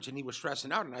having lunch, and he was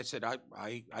stressing out. And I said,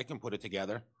 I can put it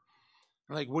together.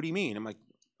 I'm like, what do you mean? I'm like,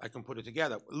 I can put it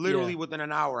together. Literally within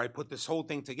an hour, I put this whole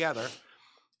thing together.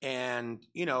 And,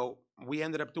 we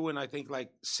ended up doing, I think, like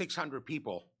 600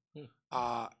 people.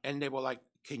 And they were like,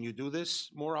 can you do this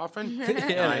more often? Yeah,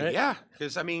 Like, right? yeah.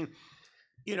 Because, I mean,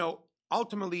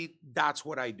 ultimately, that's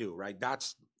what I do, right?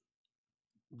 That's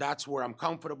where I'm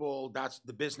comfortable. That's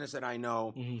the business that I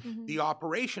know. The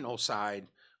operational side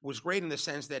was great in the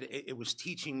sense that it was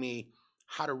teaching me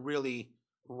how to really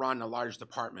run a large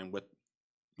department with,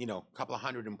 a couple of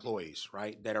hundred employees,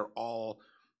 right? That are all,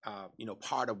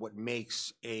 part of what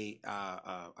makes a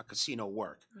casino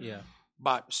work. Yeah.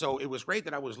 But so it was great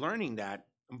that I was learning that.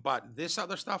 But this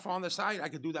other stuff on the side, I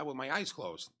could do that with my eyes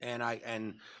closed.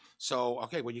 And so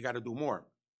okay, well, you got to do more.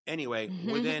 Anyway,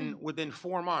 within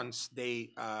 4 months,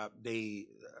 they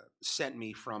sent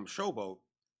me from Showboat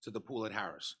to the pool at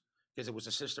Harris because it was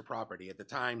a sister property at the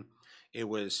time. It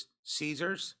was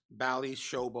Caesars, Bally's,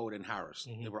 Showboat, and Harris.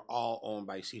 They were all owned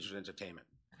by Caesars Entertainment.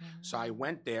 So I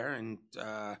went there, and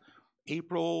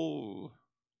April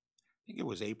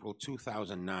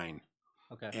 2009.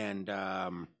 Okay. And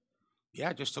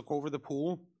just took over the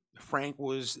pool. Frank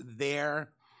was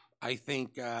there. I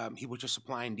think he was just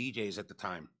supplying DJs at the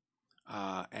time.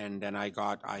 And then I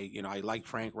liked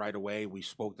Frank right away. We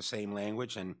spoke the same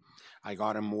language, and I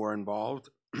got him more involved.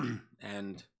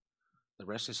 And the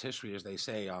rest is history, as they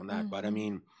say on that. But I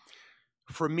mean,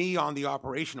 for me on the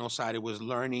operational side, it was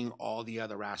learning all the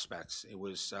other aspects. It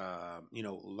was,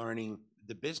 learning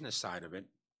the business side of it.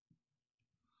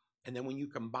 And then when you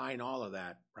combine all of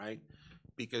that, right?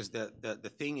 Because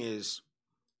the thing is,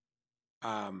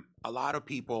 a lot of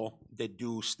people that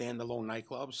do standalone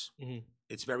nightclubs,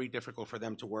 it's very difficult for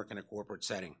them to work in a corporate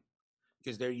setting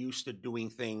because they're used to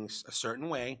doing things a certain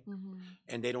way,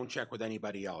 and they don't check with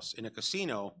anybody else. In a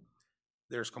casino,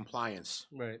 there's compliance.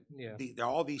 Right. Yeah. There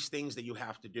are all these things that you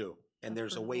have to do, and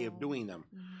there's a way of doing them.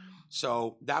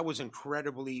 So that was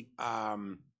incredibly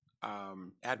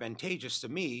advantageous to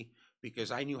me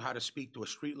because I knew how to speak to a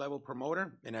street level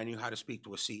promoter and I knew how to speak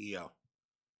to a CEO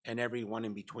and everyone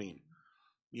in between.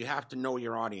 You have to know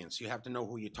your audience. You have to know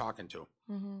who you're talking to.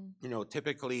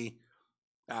 Typically,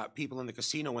 people in the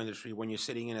casino industry, when you're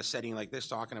sitting in a setting like this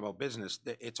talking about business,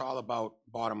 it's all about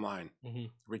bottom line,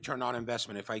 return on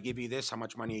investment. If I give you this, how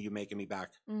much money are you making me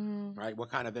back? Right? What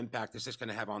kind of impact is this going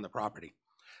to have on the property?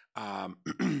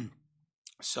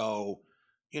 So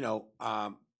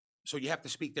you have to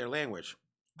speak their language.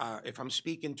 If I'm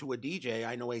speaking to a DJ,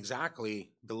 I know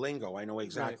exactly the lingo. I know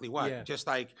exactly what. Yeah. Just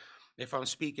like if I'm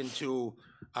speaking to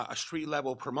a street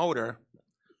level promoter,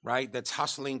 right, that's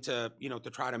hustling to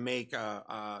try to make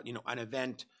an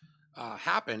event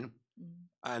happen,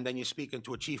 and then you're speaking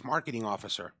to a chief marketing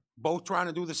officer, both trying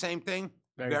to do the same thing,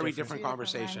 very different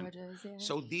conversation.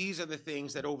 So these are the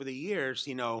things that over the years,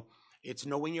 it's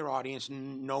knowing your audience,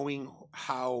 knowing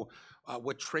how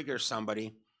what triggers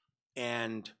somebody,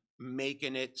 and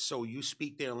making it so you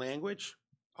speak their language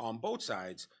on both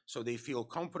sides so they feel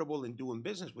comfortable in doing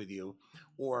business with you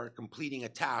or completing a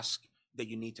task that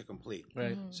you need to complete.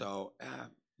 Right. So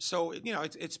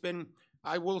it's been,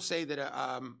 I will say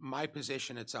that my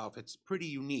position itself, it's pretty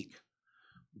unique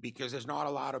because there's not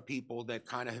a lot of people that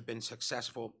kind of have been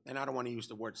successful. And I don't want to use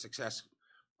the word success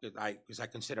because I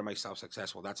consider myself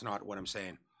successful. That's not what I'm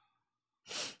saying.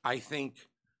 I think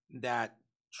that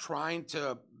trying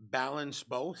to balance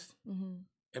both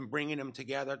and bringing them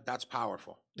together, that's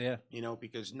powerful. Yeah.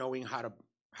 Because knowing how to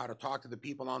talk to the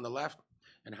people on the left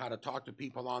and how to talk to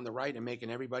people on the right and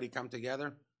making everybody come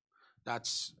together, that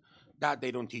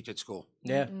they don't teach at school.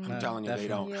 Yeah. I'm telling you, definitely. They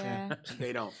don't. Yeah.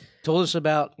 They don't. Told us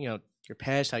about, your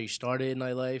past, how you started in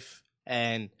nightlife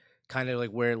and kind of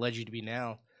like where it led you to be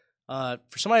now. For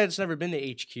somebody that's never been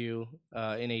to HQ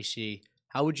in AC,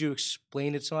 how would you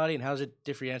explain it to somebody, and how does it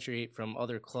differentiate from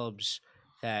other clubs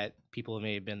that people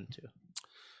may have been to?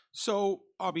 So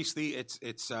obviously,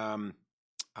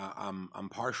 I'm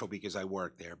partial because I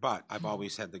work there, but I've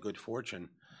always had the good fortune.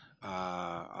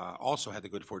 Also had the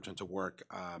good fortune to work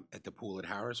at the pool at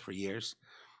Harris for years.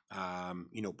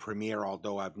 Premier,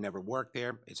 although I've never worked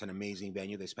there, it's an amazing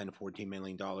venue. They spent $14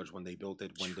 million when they built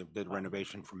it, when they did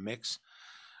renovation from Mix.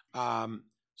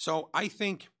 So I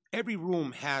think every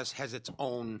room has its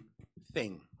own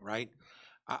thing, right?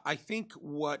 I think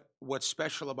what's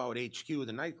special about HQ,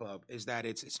 the nightclub, is that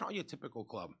it's not your typical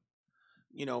club.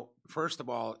 First of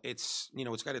all, it's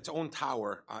got its own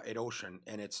tower at Ocean,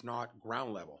 and it's not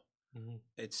ground level. Mm-hmm.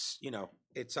 It's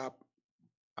up.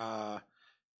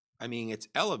 It's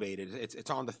elevated. It's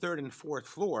on the third and fourth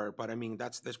floor, but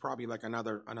there's probably like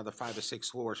another 5 or 6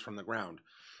 floors from the ground.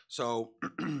 So,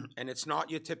 and it's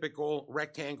not your typical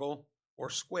rectangle or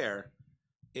square.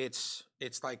 It's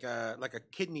like a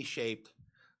kidney shaped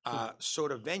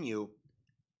sort of venue,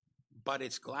 but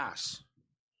it's glass.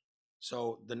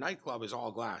 So the nightclub is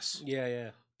all glass.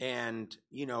 Yeah. And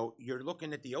you're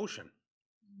looking at the ocean.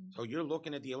 So you're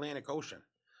looking at the Atlantic Ocean,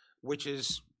 which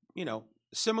is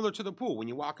similar to the pool. When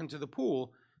you walk into the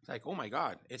pool, it's like, oh my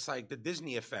God, it's like the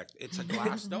Disney effect. It's a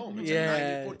glass dome. It's a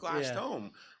 90-foot glass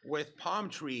dome with palm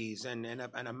trees and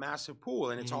a massive pool,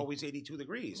 and it's always 82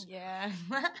 degrees. Yeah.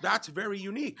 That's very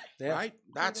unique, right?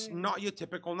 That's not your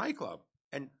typical nightclub.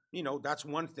 And, that's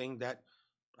one thing that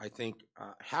I think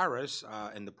Harris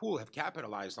and the pool have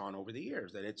capitalized on over the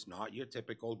years, that it's not your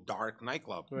typical dark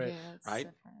nightclub, right? Yeah, it's right?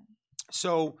 different.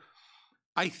 So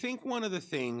I think one of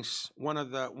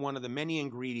the many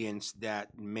ingredients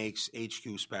that makes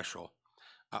HQ special,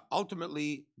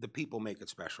 ultimately the people make it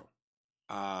special.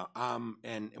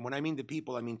 And when I mean the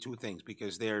people, I mean two things,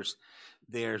 because there's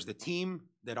the team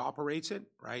that operates it,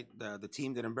 right? The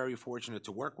team that I'm very fortunate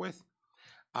to work with,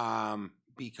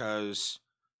 because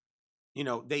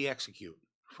they execute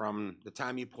from the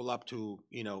time you pull up to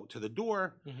the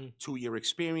door, to your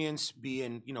experience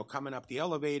being, coming up the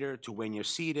elevator, to when you're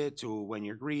seated, to when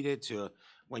you're greeted, to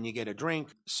when you get a drink.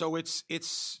 So it's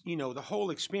the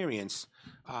whole experience,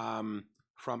 from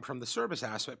the service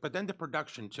aspect, but then the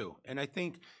production too. And I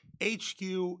think HQ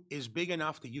is big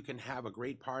enough that you can have a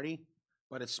great party,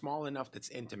 but it's small enough that's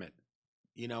intimate.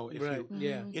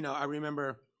 I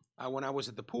remember when I was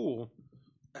at the pool,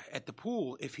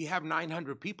 if you have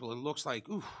 900 people, it looks like,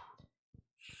 ooh,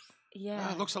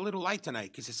 it looks a little light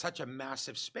tonight because it's such a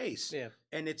massive space. Yeah.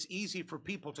 And it's easy for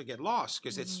people to get lost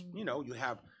because it's, you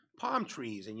have palm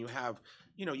trees and you have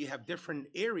different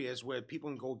areas where people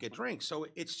can go get drinks. So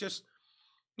it's just,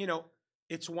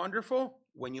 it's wonderful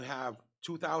when you have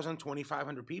 2,000,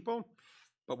 2,500 people.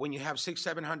 But when you have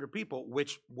 600-700 people,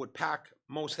 which would pack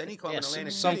most any club in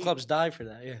Atlantic some City, clubs die for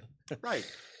that. Yeah, right.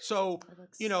 So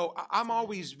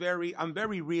I'm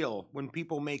very real when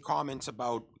people make comments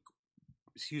about,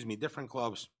 different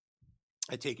clubs.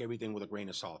 I take everything with a grain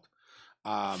of salt.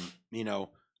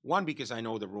 One, because I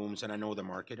know the rooms and I know the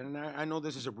market, and I know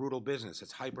this is a brutal business.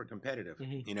 It's hyper competitive.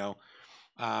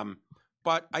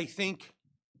 But I think,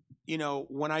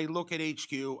 when I look at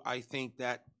HQ, I think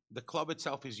that the club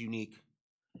itself is unique.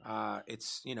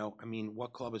 It's,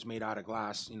 what club is made out of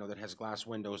glass, that has glass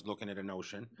windows looking at an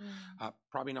ocean?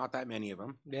 Probably not that many of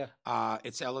them. Yeah.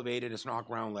 It's elevated. It's not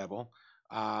ground level.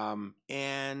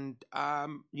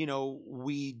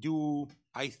 We do,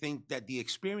 I think that the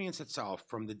experience itself,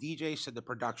 from the DJs to the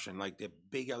production, like the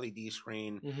big LED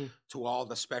screen to all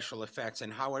the special effects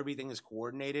and how everything is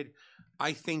coordinated,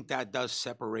 I think that does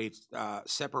separates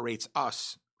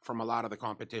us from a lot of the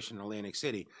competition in Atlantic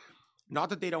City. Not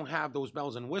that they don't have those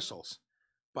bells and whistles,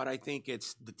 but I think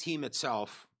it's the team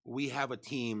itself. We have a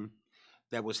team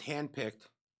that was handpicked,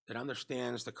 that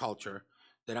understands the culture,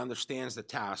 that understands the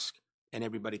task, and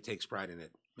everybody takes pride in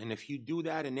it. And if you do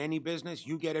that in any business,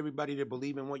 you get everybody to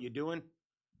believe in what you're doing,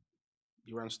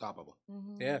 you're unstoppable.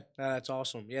 Yeah, that's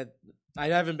awesome. Yeah, I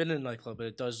haven't been in a nightclub, but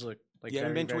it does look like you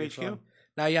haven't been to HQ? Fun.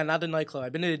 No, not the nightclub.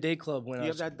 I've been to the day club when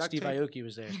Steve Aoki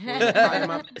was there.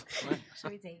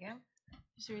 Should we take him?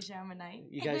 Should we show him a night?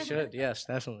 You guys should. Yes,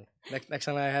 definitely. Next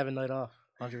time I have a night off,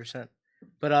 100%.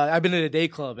 But I've been to the day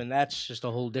club, and that's just a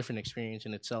whole different experience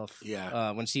in itself.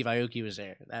 Yeah. When Steve Aoki was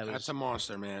there. That's a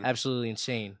monster, man. Absolutely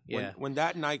insane. Yeah. When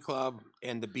that nightclub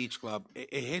and the beach club,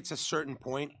 it hits a certain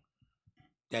point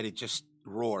that it just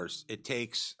roars. It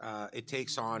takes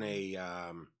on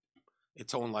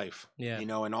its own life. Yeah.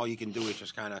 And all you can do is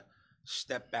just kind of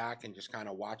step back and just kind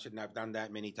of watch it. And I've done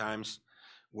that many times,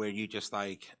 where you just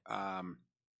like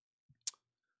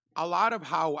a lot of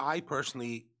how I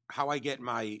get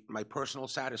my personal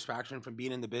satisfaction from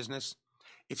being in the business,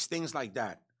 it's things like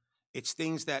that. It's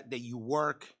things that you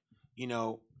work,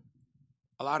 a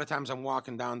lot of times I'm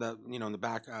walking down the, in the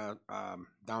back,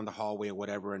 down the hallway or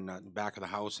whatever, in the back of the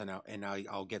house, and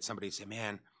I'll get somebody to say,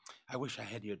 man, I wish I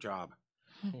had your job.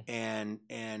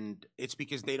 and it's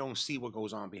because they don't see what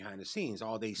goes on behind the scenes.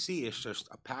 All they see is just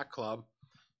a packed club,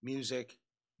 music,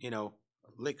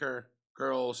 liquor,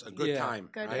 girls, a good time,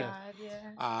 Good right? vibe,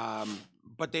 yeah.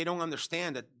 But they don't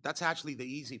understand that that's actually the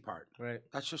easy part. Right.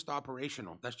 That's just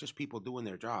operational. That's just people doing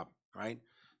their job, right?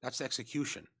 That's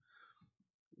execution.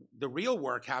 The real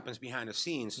work happens behind the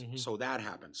scenes, so that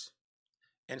happens.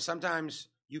 And sometimes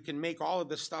you can make all of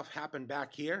this stuff happen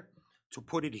back here to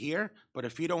put it here, but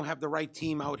if you don't have the right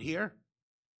team out here,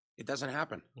 it doesn't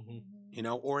happen,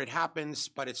 or it happens,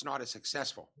 but it's not as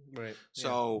successful. Right.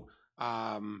 So,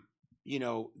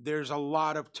 there's a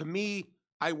lot of, to me,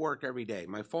 I work every day.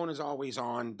 My phone is always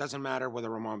on. Doesn't matter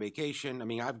whether I'm on vacation. I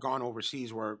mean, I've gone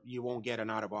overseas where you won't get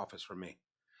an out of office from me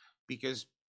because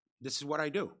this is what I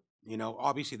do.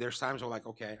 Obviously there's times where like,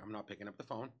 okay, I'm not picking up the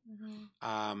phone.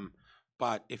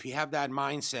 But if you have that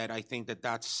mindset, I think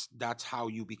that's how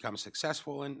you become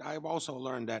successful. And I've also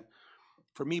learned that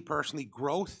for me personally,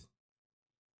 growth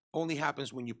only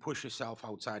happens when you push yourself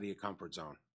outside of your comfort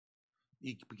zone.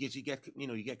 Because you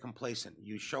get complacent.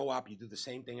 You show up, you do the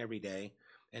same thing every day,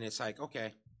 and it's like,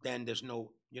 okay, then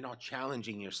you're not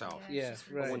challenging yourself. Yeah,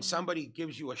 right. But when somebody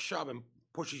gives you a shove and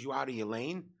pushes you out of your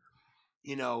lane,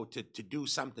 to do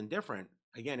something different,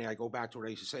 again, I go back to what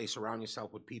I used to say, surround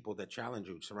yourself with people that challenge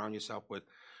you. Surround yourself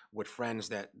with friends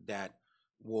that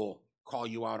will call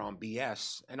you out on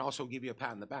BS and also give you a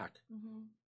pat in the back.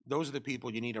 Those are the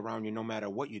people you need around you no matter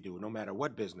what you do, no matter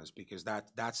what business, because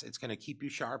it's going to keep you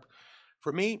sharp.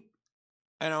 For me,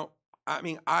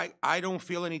 I don't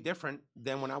feel any different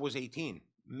than when I was 18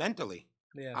 mentally.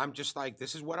 Yeah. I'm just like,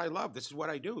 this is what I love. This is what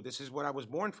I do. This is what I was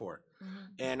born for.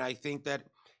 And I think that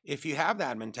if you have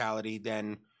that mentality,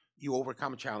 then you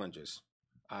overcome challenges.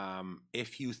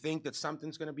 If you think that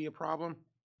something's going to be a problem,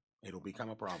 it'll become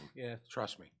a problem. Yeah.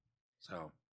 Trust me.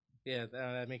 So. Yeah,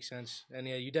 that makes sense. And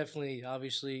yeah, you definitely,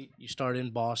 obviously, you started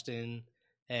in Boston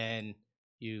and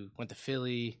you went to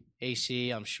Philly,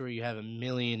 AC. I'm sure you have a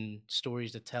million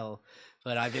stories to tell.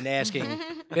 But I've been asking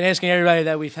everybody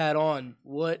that we've had on,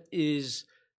 what is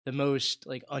the most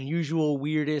like unusual,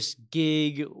 weirdest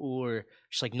gig or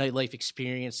just like nightlife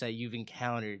experience that you've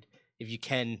encountered, if you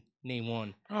can name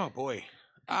one? Oh boy.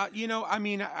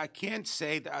 I can't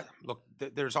say that. Look,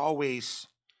 there's always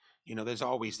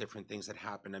different things that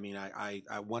happen. I mean, I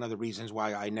one of the reasons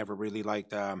why I never really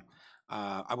liked,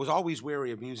 I was always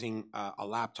wary of using a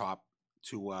laptop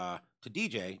to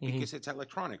DJ because it's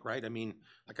electronic, right? I mean,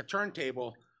 like a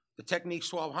turntable, the Technics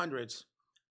 1200s,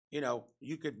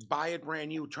 you could buy it brand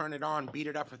new, turn it on, beat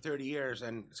it up for 30 years,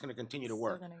 and it's going to continue to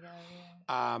work.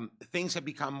 Things have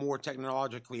become more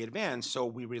technologically advanced, so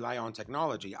we rely on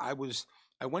technology. I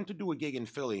went to do a gig in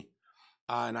Philly.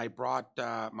 And I brought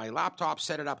my laptop,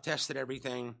 set it up, tested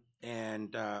everything,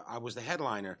 and I was the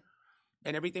headliner.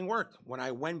 And everything worked. When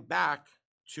I went back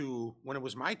to when it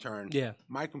was my turn,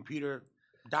 my computer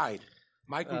died.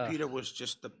 My computer was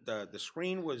just, the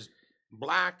screen was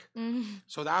black.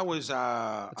 So that was it's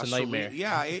a nightmare.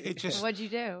 It just... What'd you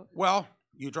do? Well,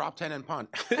 you drop 10 and punt.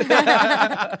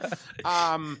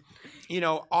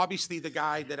 Obviously the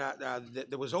guy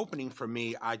that was opening for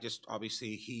me,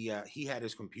 he had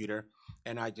his computer.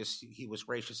 And he was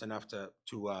gracious enough to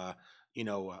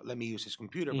let me use his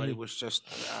computer, but it was just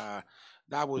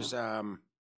that was a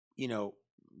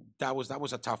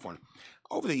tough one.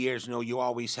 Over the years, you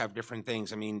always have different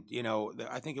things. I mean,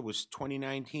 I think it was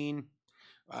 2019.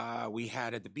 We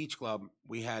had at the Beach Club,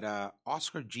 we had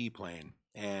Oscar G playing,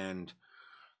 and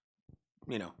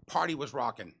party was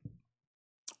rocking.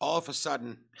 All of a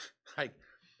sudden, like,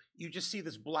 you just see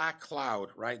this black cloud,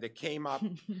 right, that came up.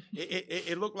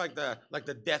 It looked like the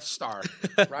Death Star,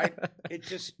 right? It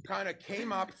just kind of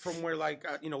came up from where,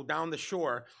 down the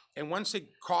shore. And once it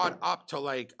caught up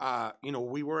to,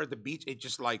 we were at the beach, it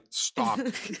just, stopped.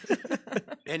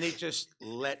 And it just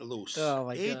let loose. Oh,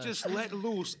 my God. It just let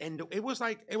loose. And it was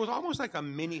almost like a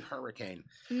mini hurricane.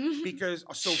 Because,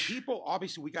 so people,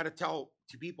 obviously, we got to tell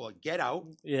to people, get out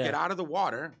of the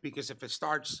water, because if it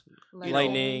starts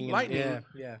lightning,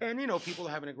 yeah. And people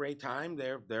are having a great time.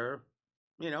 They're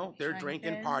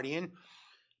drinking, partying.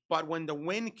 But when the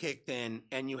wind kicked in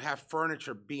and you have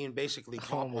furniture being basically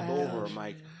toppled over,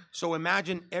 Mike. So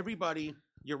imagine everybody,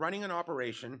 you're running an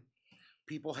operation.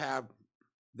 People have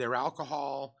their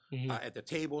alcohol at the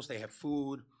tables. They have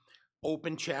food,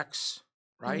 open checks,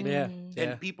 right?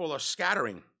 And people are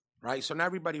scattering, right? So now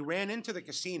everybody ran into the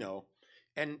casino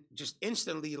and just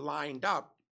instantly lined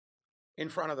up in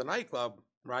front of the nightclub,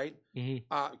 right?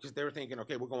 Because they were thinking,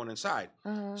 okay, we're going inside.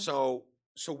 So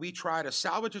we try to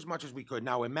salvage as much as we could.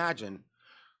 Now imagine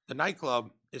the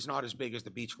nightclub is not as big as the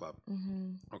beach club,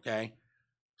 okay?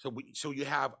 So you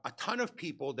have a ton of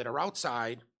people that are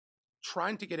outside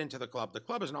trying to get into the club. The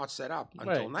club is not set up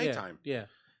until nighttime. Yeah.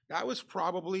 That was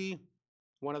probably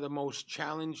one of the most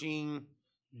challenging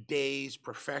days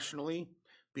professionally,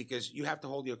 because you have to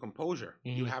hold your composure.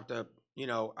 You have to,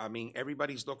 I mean,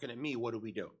 everybody's looking at me. What do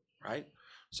we do? Right?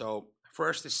 So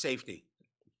first is safety.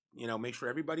 Make sure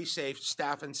everybody's safe,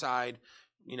 staff inside.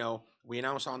 We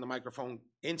announce on the microphone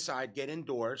inside, get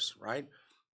indoors, right?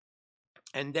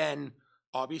 And then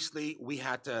obviously we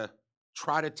had to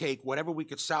try to take whatever we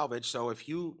could salvage. So if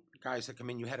you guys that come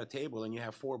in, you had a table and you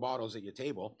have 4 bottles at your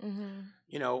table,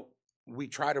 we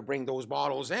try to bring those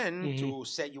bottles in to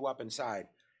set you up inside.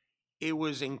 It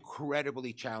was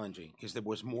incredibly challenging because there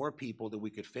was more people that we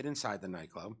could fit inside the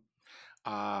nightclub.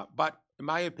 But in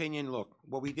my opinion, look,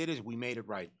 what we did is we made it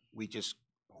right. We just,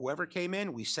 whoever came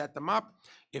in, we set them up.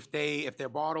 If their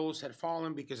bottles had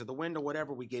fallen because of the wind or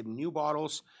whatever, we gave them new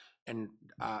bottles. And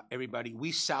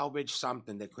we salvaged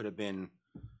something that could have been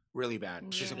really bad.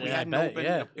 Because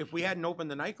if we hadn't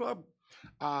opened the nightclub,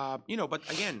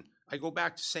 but again, I go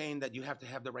back to saying that you have to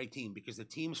have the right team, because the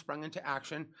team sprung into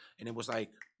action and it was like,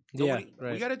 we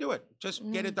got to do it. Just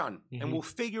get it done, and we'll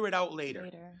figure it out later.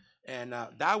 And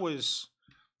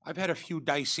I've had a few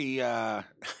dicey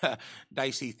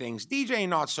things. DJing,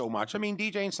 not so much. I mean,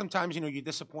 DJing, sometimes, you're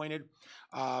disappointed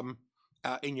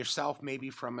in yourself, maybe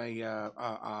from a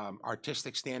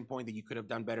artistic standpoint, that you could have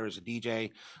done better as a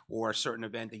DJ, or a certain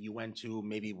event that you went to,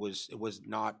 maybe it was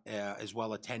not as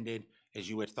well attended as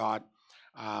you had thought.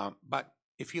 But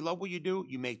if you love what you do,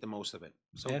 you make the most of it.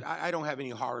 So I don't have any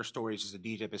horror stories as a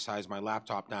DJ besides my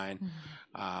laptop dying.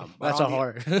 That's a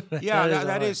horror.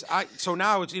 that is. So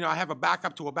now it's, I have a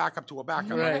backup to a backup to a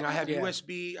backup. Right. I mean, I have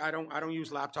USB. I don't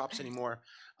use laptops anymore.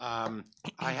 I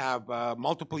have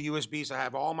multiple USBs. I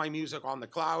have all my music on the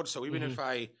cloud. So even if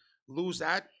I lose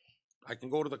that, I can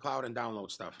go to the cloud and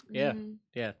download stuff. Yeah.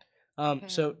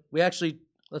 So we actually,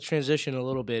 let's transition a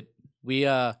little bit. We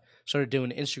started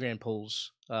doing Instagram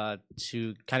polls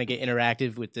to kind of get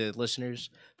interactive with the listeners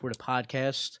for the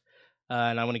podcast.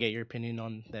 And I want to get your opinion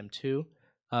on them too.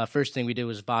 First thing we did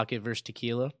was vodka versus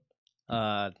tequila.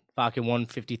 Vodka won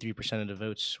 53% of the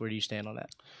votes. Where do you stand on that?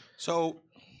 So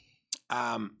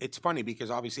it's funny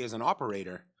because obviously as an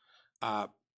operator,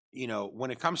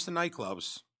 when it comes to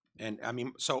nightclubs, and I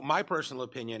mean, so my personal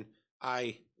opinion,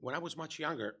 when I was much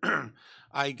younger,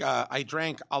 I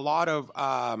drank a lot of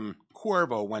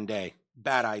Cuervo one day.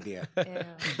 Bad idea.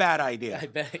 Bad idea. I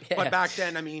bet, But back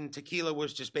then, I mean, tequila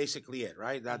was just basically it,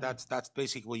 right? That's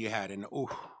basically what you had. And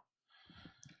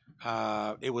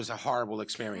it was a horrible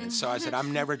experience. So I said,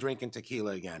 I'm never drinking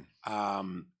tequila again.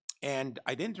 And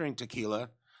I didn't drink tequila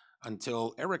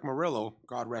until Eric Murillo,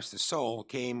 God rest his soul,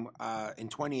 came in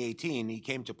 2018. He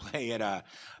came to play at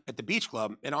the Beach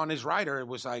Club, and on his rider it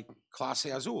was like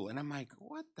Clase Azul, and I'm like,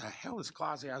 what the hell is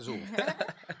Clase Azul?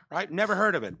 Right? Never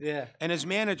heard of it. Yeah. And his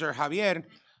manager Javier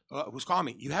was calling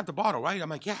me. You have the bottle, right? I'm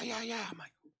like, yeah. I'm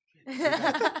like,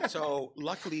 so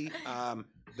luckily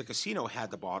the casino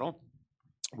had the bottle.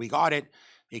 We got it.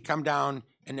 They come down,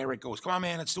 and Eric goes, "Come on,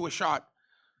 man, let's do a shot."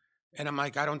 And I'm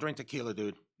like, I don't drink tequila,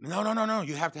 dude. No,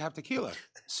 you have to have tequila.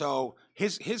 So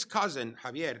his cousin,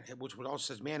 Javier, which was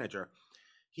also his manager,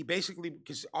 he basically,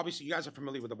 because obviously you guys are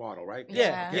familiar with the bottle, right?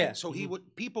 Yeah. So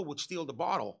people would steal the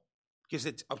bottle because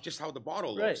it's of just how the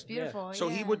bottle looks. It's beautiful. So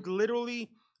he would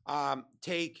literally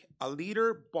take a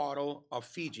liter bottle of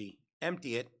Fiji,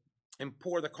 empty it, and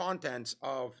pour the contents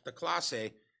of the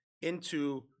Clase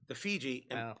into the Fiji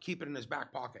and keep it in his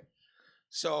back pocket.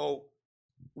 So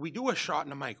we do a shot,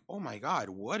 and I'm like, oh my God,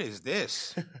 what is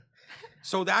this?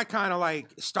 So that kind of like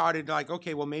started like,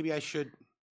 okay, well, maybe I should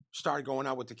start going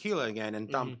out with tequila again and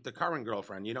dump the current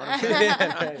girlfriend. You know what I'm saying?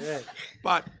 Right.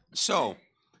 But so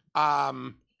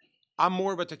I'm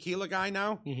more of a tequila guy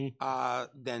now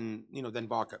than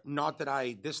vodka. Not that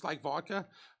I dislike vodka,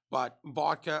 but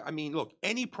vodka, I mean, look,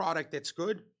 any product that's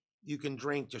good, you can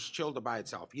drink just chilled by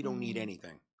itself. You don't need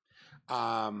anything.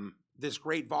 There's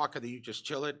great vodka that you just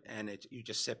chill it and you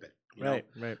just sip it. You know?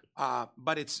 Right.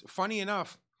 But it's funny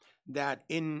enough that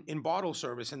in bottle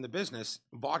service in the business,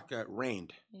 vodka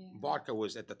reigned. Yeah. Vodka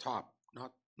was at the top.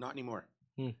 Not anymore.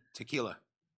 Tequila.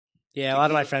 Yeah, a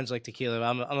lot of my friends like tequila.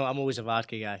 I'm always a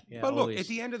vodka guy. Yeah, but look, always. at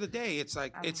the end of the day, it's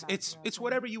like it's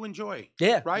whatever you enjoy.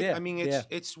 Yeah, right. Yeah, I mean,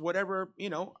 it's whatever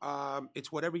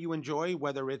it's whatever you enjoy.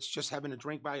 Whether it's just having a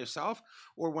drink by yourself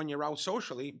or when you're out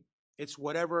socially, it's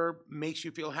whatever makes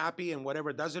you feel happy and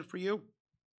whatever does it for you.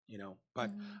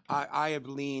 But I have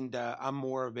leaned. I'm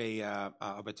more of a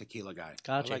tequila guy.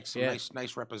 Gotcha. I like some nice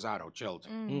reposado, chilled.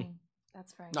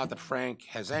 That's Frank. Not that Frank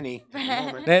has any at the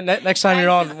moment. Next time you're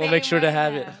Frank's on, the we'll make same sure to way,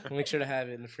 have it. though. We'll make sure to have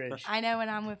it in the fridge. I know when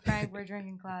I'm with Frank, we're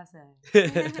drinking Class A.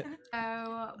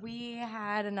 So we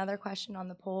had another question on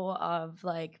the poll of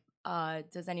like,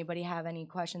 does anybody have any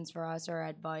questions for us or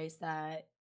advice that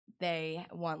they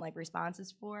want like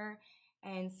responses for?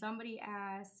 And somebody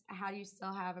asked, how do you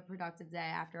still have a productive day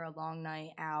after a long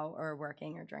night out or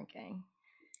working or drinking?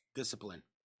 Discipline.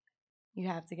 You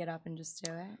have to get up and just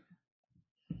do it.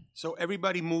 So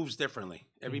everybody moves differently.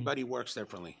 Everybody works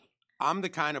differently. I'm the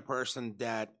kind of person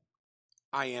that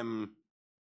I am,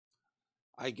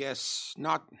 I guess,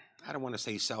 not, I don't want to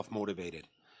say self-motivated,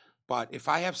 but if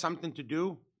I have something to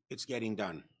do, it's getting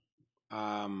done.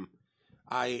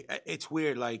 It's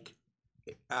weird. Like,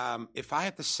 if I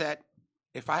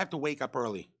have to wake up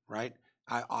early, right?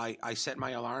 I set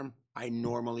my alarm. I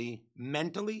normally,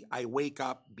 mentally, I wake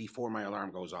up before my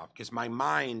alarm goes off because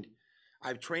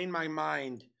I've trained my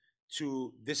mind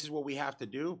to this is what we have to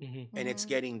do, and it's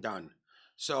getting done.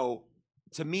 So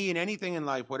to me, in anything in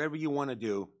life, whatever you want to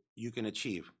do, you can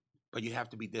achieve, but you have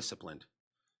to be disciplined,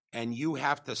 and you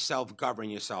have to self-govern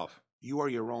yourself. You are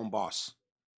your own boss.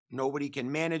 Nobody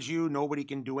can manage you. Nobody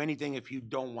can do anything if you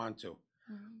don't want to.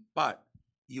 But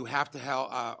you have to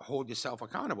hold yourself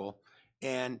accountable.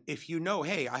 And if you know,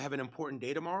 hey, I have an important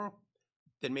day tomorrow,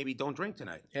 then maybe don't drink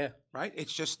tonight. Yeah. Right?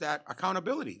 It's just that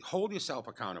accountability. Hold yourself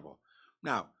accountable.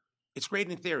 Now, it's great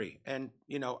in theory. And,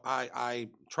 you know, I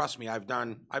trust me, I've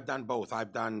done both.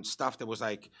 I've done stuff that was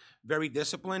like very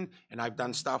disciplined, and I've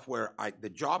done stuff where the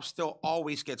job still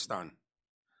always gets done.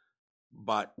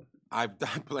 But I've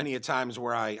done plenty of times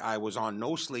where I was on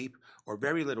no sleep or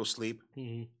very little sleep,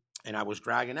 and I was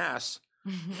dragging ass.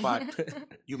 But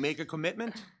you make a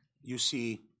commitment, you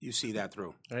see that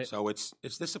through. Right. So it's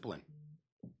discipline.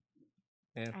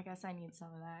 Yeah. I guess I need some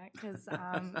of that because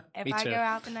if I go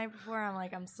out the night before, I'm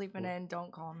like, I'm sleeping in, don't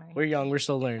call me. We're young. We're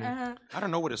still learning. I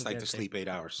don't know what it's like to sleep 8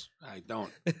 hours. I don't.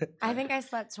 I think I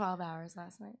slept 12 hours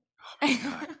last night. Oh my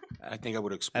God. I think I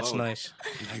would explode. That's nice.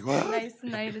 Like, what? Nice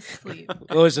night of sleep.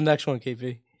 What was the next one,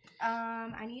 KP?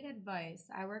 I need advice.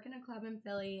 I work in a club in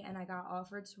Philly, and I got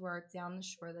offered to work down the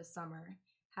shore this summer.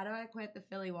 How do I quit the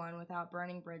Philly one without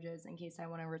burning bridges in case I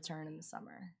want to return in the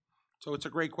summer? So it's a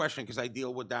great question because I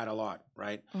deal with that a lot,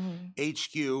 right?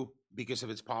 HQ, because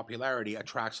of its popularity,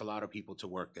 attracts a lot of people to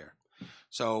work there.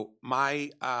 So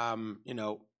my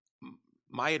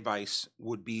advice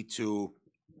would be to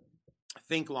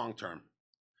think long term,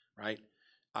 right?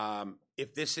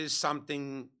 If this is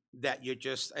something that you're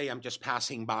just, hey, I'm just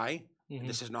passing by,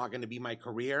 this is not going to be my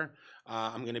career,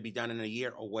 I'm going to be done in a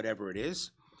year or whatever it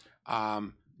is,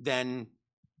 then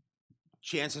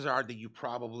chances are that you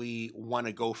probably want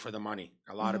to go for the money.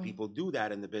 A lot of people do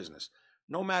that in the business,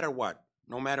 no matter what,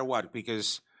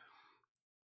 because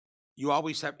you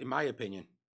always have, in my opinion,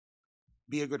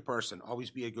 be a good person, always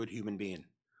be a good human being,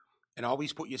 and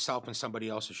always put yourself in somebody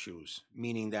else's shoes,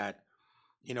 meaning that,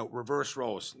 you know, reverse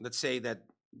roles. Let's say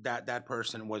that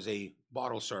person was a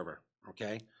bottle server,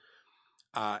 okay?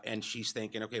 And she's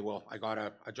thinking, okay, well, I got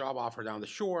a job offer down the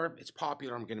shore. It's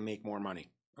popular. I'm going to make more money.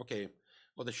 Okay.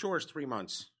 Well, the shore is 3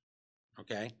 months.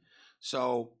 Okay.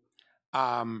 So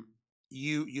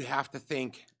you have to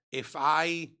think, if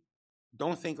I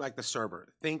don't think like the server,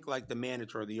 think like the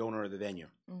manager or the owner of the venue,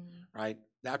 right?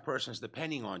 That person's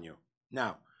depending on you.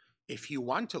 Now, if you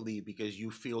want to leave because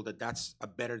you feel that that's a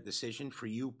better decision for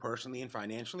you personally and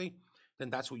financially, then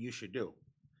that's what you should do.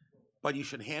 But you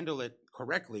should handle it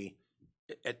correctly.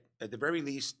 At the very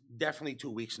least, definitely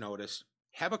 2 weeks notice.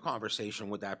 Have a conversation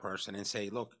with that person and say,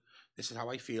 look, this is how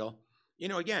I feel. You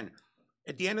know, again,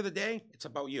 at the end of the day, it's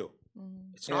about you.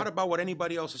 It's not about what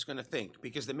anybody else is going to think,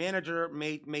 because the manager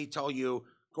may tell you,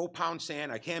 go pound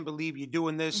sand. I can't believe you're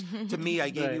doing this to me. I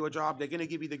gave you a job. They're going to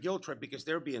give you the guilt trip because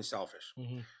they're being selfish.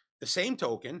 The same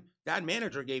token, that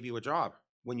manager gave you a job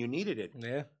when you needed it.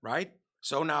 Yeah. Right?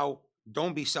 So now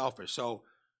don't be selfish. So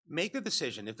make the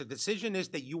decision. If the decision is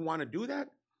that you want to do that,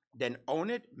 then own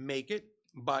it, make it,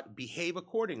 but behave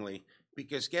accordingly.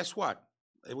 Because guess what?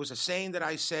 It was a saying that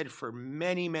I said for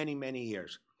many, many, many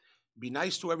years. Be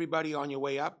nice to everybody on your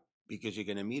way up because you're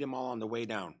going to meet them all on the way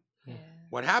down. Yeah.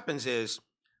 What happens is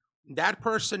that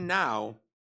person now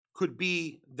could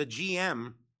be the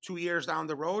GM 2 years down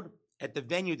the road at the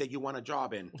venue that you want a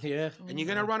job in. Yeah. And you're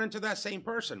going to run into that same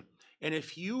person. And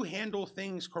if you handle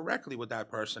things correctly with that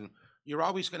person, you're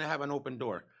always going to have an open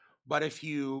door. But if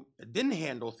you didn't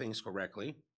handle things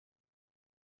correctly,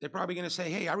 they're probably going to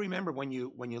say, hey, I remember when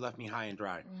you left me high and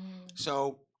dry.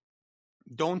 So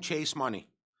don't chase money.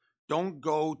 Don't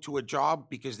go to a job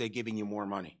because they're giving you more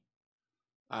money.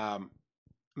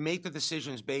 Make the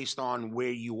decisions based on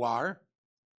where you are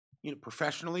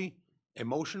professionally,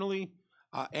 emotionally,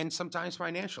 and sometimes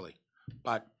financially.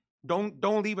 But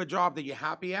don't leave a job that you're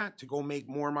happy at to go make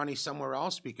more money somewhere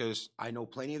else, because I know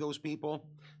plenty of those people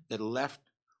that left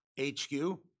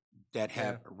HQ that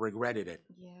have regretted it.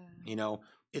 Yeah.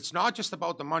 It's not just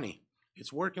about the money.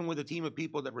 It's working with a team of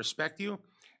people that respect you,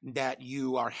 that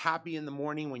you are happy in the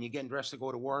morning when you're getting dressed to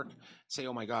go to work. Say,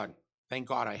 oh my God, thank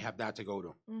God I have that to go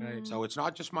to. Right. So it's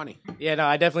not just money. Yeah, no,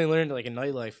 I definitely learned like in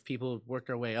nightlife, people work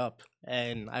their way up,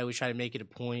 and I always try to make it a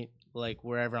point, like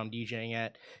wherever I'm DJing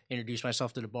at, introduce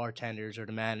myself to the bartenders or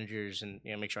the managers, and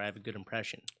make sure I have a good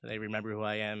impression. They remember who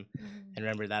I am, and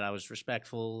remember that I was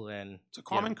respectful, and it's a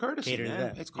common courtesy, cater to man.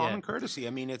 them. It's common courtesy.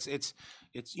 I mean, it's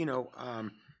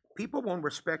people won't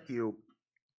respect you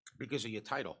because of your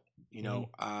title.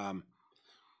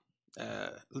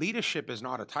 Leadership is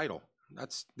not a title.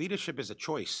 Leadership is a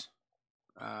choice.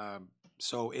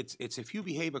 So it's if you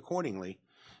behave accordingly,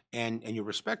 and you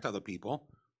respect other people,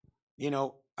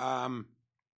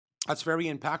 that's very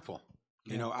impactful.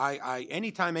 I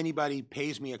anytime anybody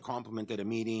pays me a compliment at a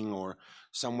meeting or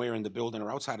somewhere in the building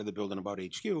or outside of the building about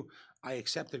HQ, I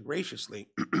accept it graciously.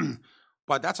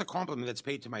 But that's a compliment that's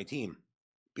paid to my team,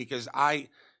 because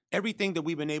everything that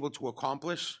we've been able to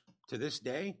accomplish to this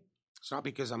day, it's not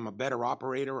because I'm a better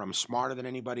operator, I'm smarter than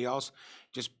anybody else,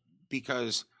 just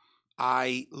because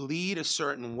I lead a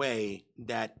certain way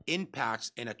that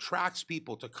impacts and attracts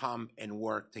people to come and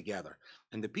work together.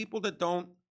 And the people that don't,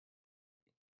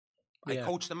 I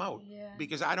coach them out,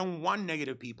 because I don't want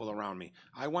negative people around me.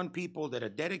 I want people that are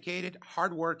dedicated,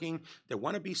 hardworking, that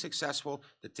want to be successful,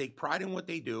 that take pride in what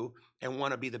they do and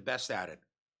want to be the best at it.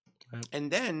 Right. And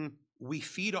then we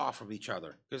feed off of each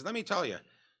other. Because let me tell you,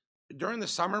 during the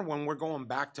summer when we're going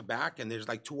back to back and there's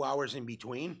like 2 hours in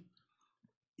between,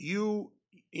 if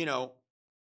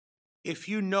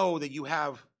you know that you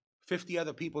have 50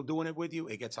 other people doing it with you,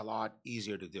 it gets a lot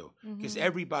easier to do, because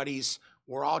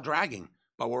we're all dragging,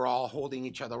 but we're all holding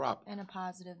each other up. In a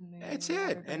positive mood. That's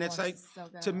it. And it's like,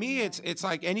 to me, it's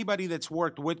like anybody that's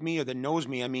worked with me or that knows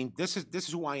me. I mean, this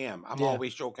is who I am. I'm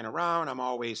always joking around. I'm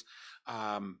always,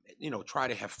 try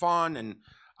to have fun. And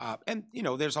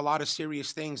there's a lot of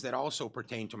serious things that also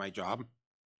pertain to my job,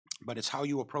 but it's how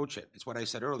you approach it. It's what I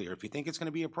said earlier. If you think it's going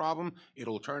to be a problem,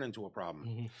 it'll turn into a problem.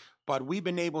 Mm-hmm. But we've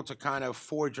been able to kind of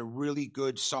forge a really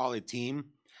good, solid team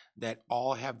that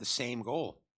all have the same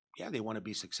goal. Yeah, they want to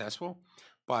be successful,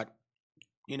 but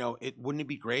wouldn't it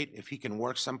be great if you can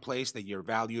work someplace that you're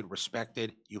valued,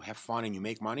 respected, you have fun, and you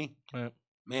make money? Right.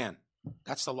 Man,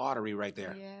 that's the lottery right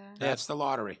there. Yeah. That's the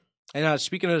lottery. And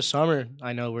speaking of the summer,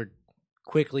 I know we're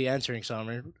quickly entering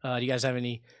summer. Do you guys have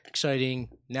any exciting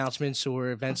announcements or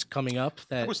events coming up?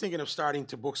 I was thinking of starting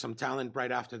to book some talent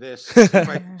right after this.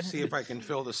 See if I can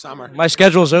fill the summer. My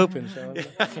schedule's open.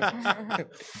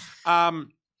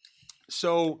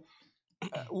 So,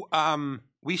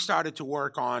 we started to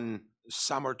work on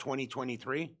summer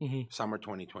 2023, summer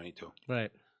 2022.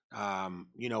 Right.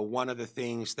 One of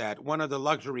the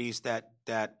luxuries that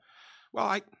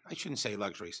I shouldn't say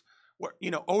luxuries.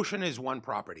 Ocean is one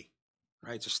property.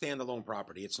 Right, it's a standalone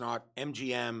property. It's not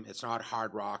MGM. It's not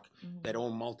Hard Rock that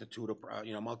own multitude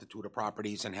of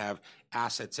properties and have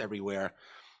assets everywhere.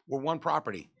 We're one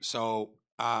property, so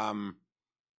I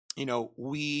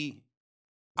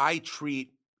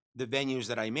treat the venues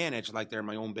that I manage like they're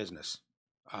my own business.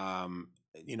 I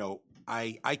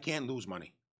can't lose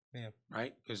money,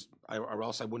 right? Because or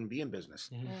else I wouldn't be in business.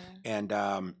 Mm-hmm.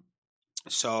 And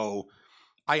so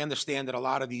I understand that a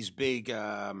lot of these big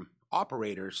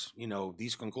operators,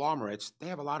 these conglomerates, they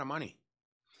have a lot of money.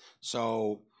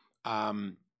 So,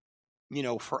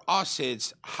 for us,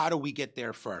 it's how do we get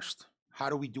there first? How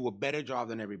do we do a better job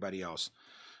than everybody else?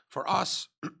 For us,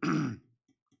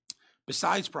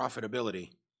 besides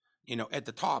profitability, at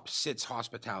the top sits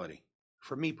hospitality.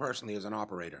 For me personally, as an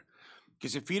operator,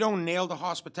 because if you don't nail the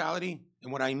hospitality,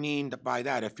 and what I mean by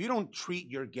that, if you don't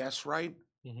treat your guests right,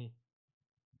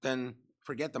 then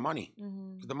forget the money.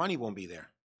 The money won't be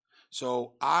there.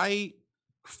 So I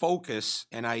focus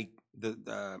and I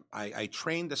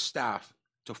train the staff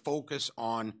to focus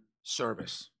on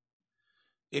service.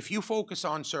 If you focus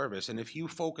on service and if you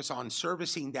focus on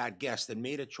servicing that guest that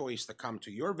made a choice to come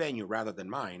to your venue rather than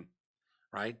mine,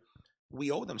 right?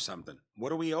 We owe them something.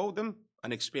 What do we owe them?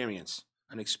 An experience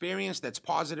that's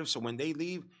positive. So when they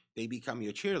leave, they become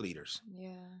your cheerleaders,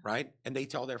 right? And they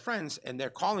tell their friends and they're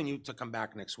calling you to come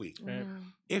back next week.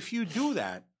 If you do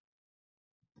that,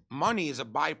 money is a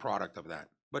byproduct of that.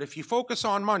 But if you focus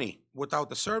on money without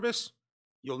the service,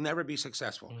 you'll never be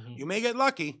successful. You may get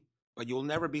lucky, but you'll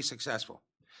never be successful.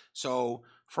 So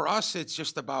for us, it's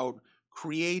just about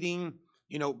creating,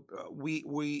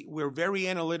 we're very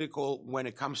analytical when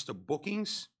it comes to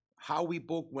bookings, how we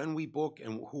book, when we book,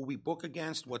 and who we book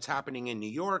against, what's happening in New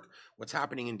York, what's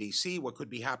happening in DC, what could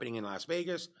be happening in Las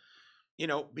Vegas,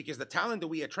 because the talent that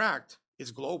we attract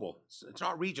is global. It's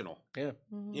not regional. Yeah.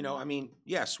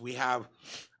 Yes, we have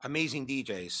amazing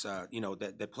DJs,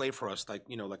 that play for us, like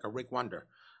a Rick Wonder,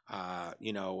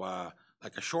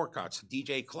 like a Shortcuts,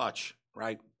 DJ Clutch,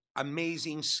 right?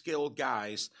 Amazing, skilled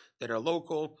guys that are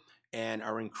local and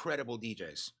are incredible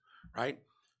DJs, right?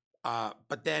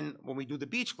 But then when we do the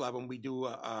beach club and we do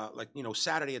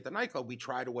Saturday at the nightclub, we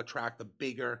try to attract a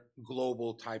bigger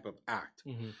global type of act.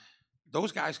 Mm-hmm.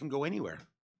 Those guys can go anywhere.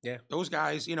 Yeah. Those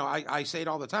guys, I say it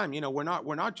all the time. We're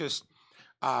not just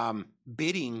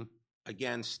bidding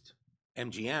against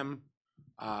MGM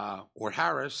or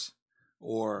Harris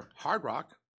or Hard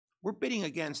Rock. We're bidding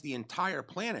against the entire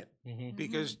planet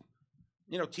because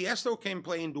Tiesto can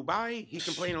play in Dubai, he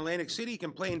can play in Atlantic City, he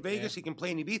can play in Vegas, he can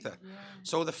play in Ibiza. Yeah.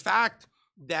 So the fact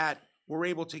that we're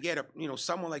able to get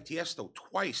someone like Tiesto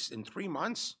twice in 3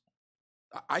 months,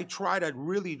 I try to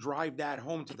really drive that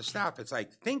home to the staff. It's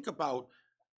like, think about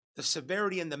the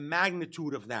severity and the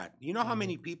magnitude of that. You know how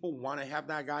many people want to have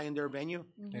that guy in their venue?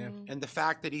 Yeah. And the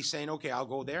fact that he's saying, okay, I'll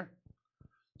go there.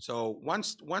 So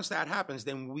once that happens,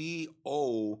 then we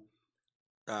owe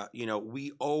a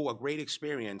great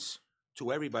experience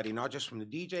to everybody, not just from the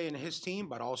DJ and his team,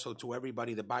 but also to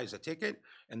everybody that buys a ticket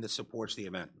and that supports the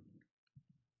event.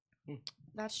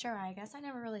 That's true. I guess I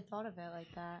never really thought of it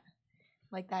like that.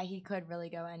 Like that he could really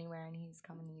go anywhere and he's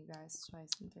coming to you guys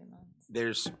twice in 3 months.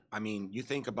 You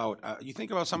think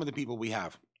about some of the people we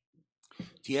have.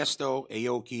 Tiesto,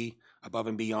 Aoki, Above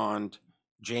and Beyond,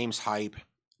 James Hype,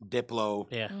 Diplo.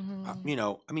 Yeah.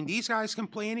 Mm-hmm. These guys can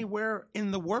play anywhere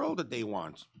in the world that they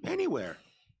want. Anywhere.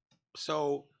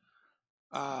 So,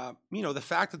 the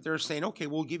fact that they're saying, okay,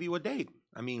 we'll give you a date.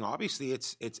 Obviously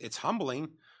it's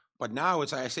humbling, but now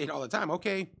I say it all the time.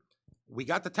 Okay, we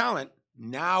got the talent.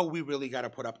 Now we really got to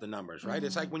put up the numbers, right? Mm-hmm.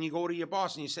 It's like when you go to your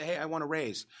boss and you say, hey, I want a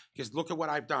raise because look at what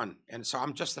I've done. And so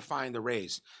I'm justifying the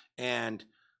raise. And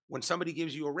when somebody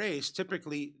gives you a raise,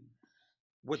 typically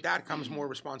with that comes more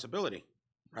responsibility,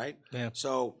 right? Yeah.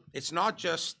 So it's not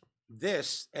just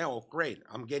this, oh, great,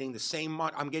 I'm getting the same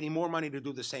money. I'm getting more money to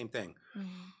do the same thing. Mm-hmm.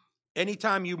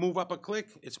 Anytime you move up a click,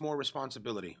 it's more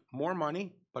responsibility. More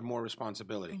money, but more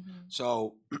responsibility. Mm-hmm.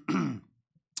 So,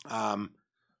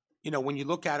 when you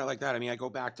look at it like that, I go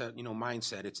back to,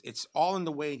 mindset. It's all in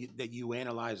the way that you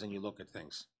analyze and you look at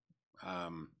things.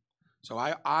 So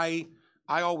I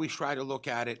always try to look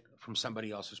at it from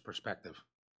somebody else's perspective,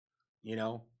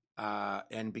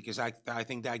 and because I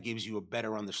think that gives you a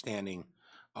better understanding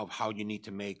of how you need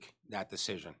to make that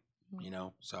decision,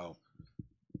 so.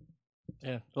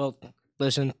 Yeah. Well,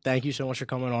 listen, thank you so much for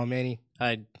coming on, Manny.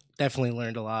 I definitely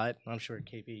learned a lot. I'm sure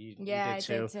KP, you did too.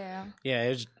 I did too. Yeah,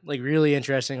 it was really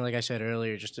interesting, like I said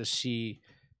earlier, just to see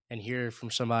and hear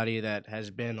from somebody that has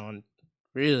been on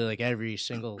really every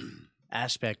single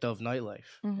aspect of nightlife.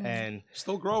 Mm-hmm. And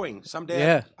still growing.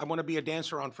 Someday I want to be a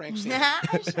dancer on Frank's team.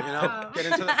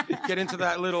 Get into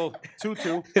that little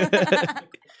tutu.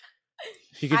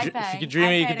 If you could dream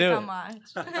it, you could do it.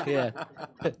 Yeah.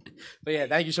 But yeah,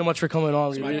 thank you so much for coming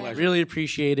on. We really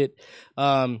appreciate it.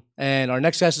 And our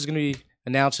next guest is going to be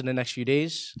announced in the next few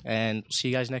days. And we'll see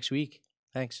you guys next week.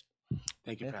 Thanks.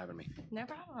 Thank you for having me. No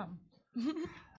problem.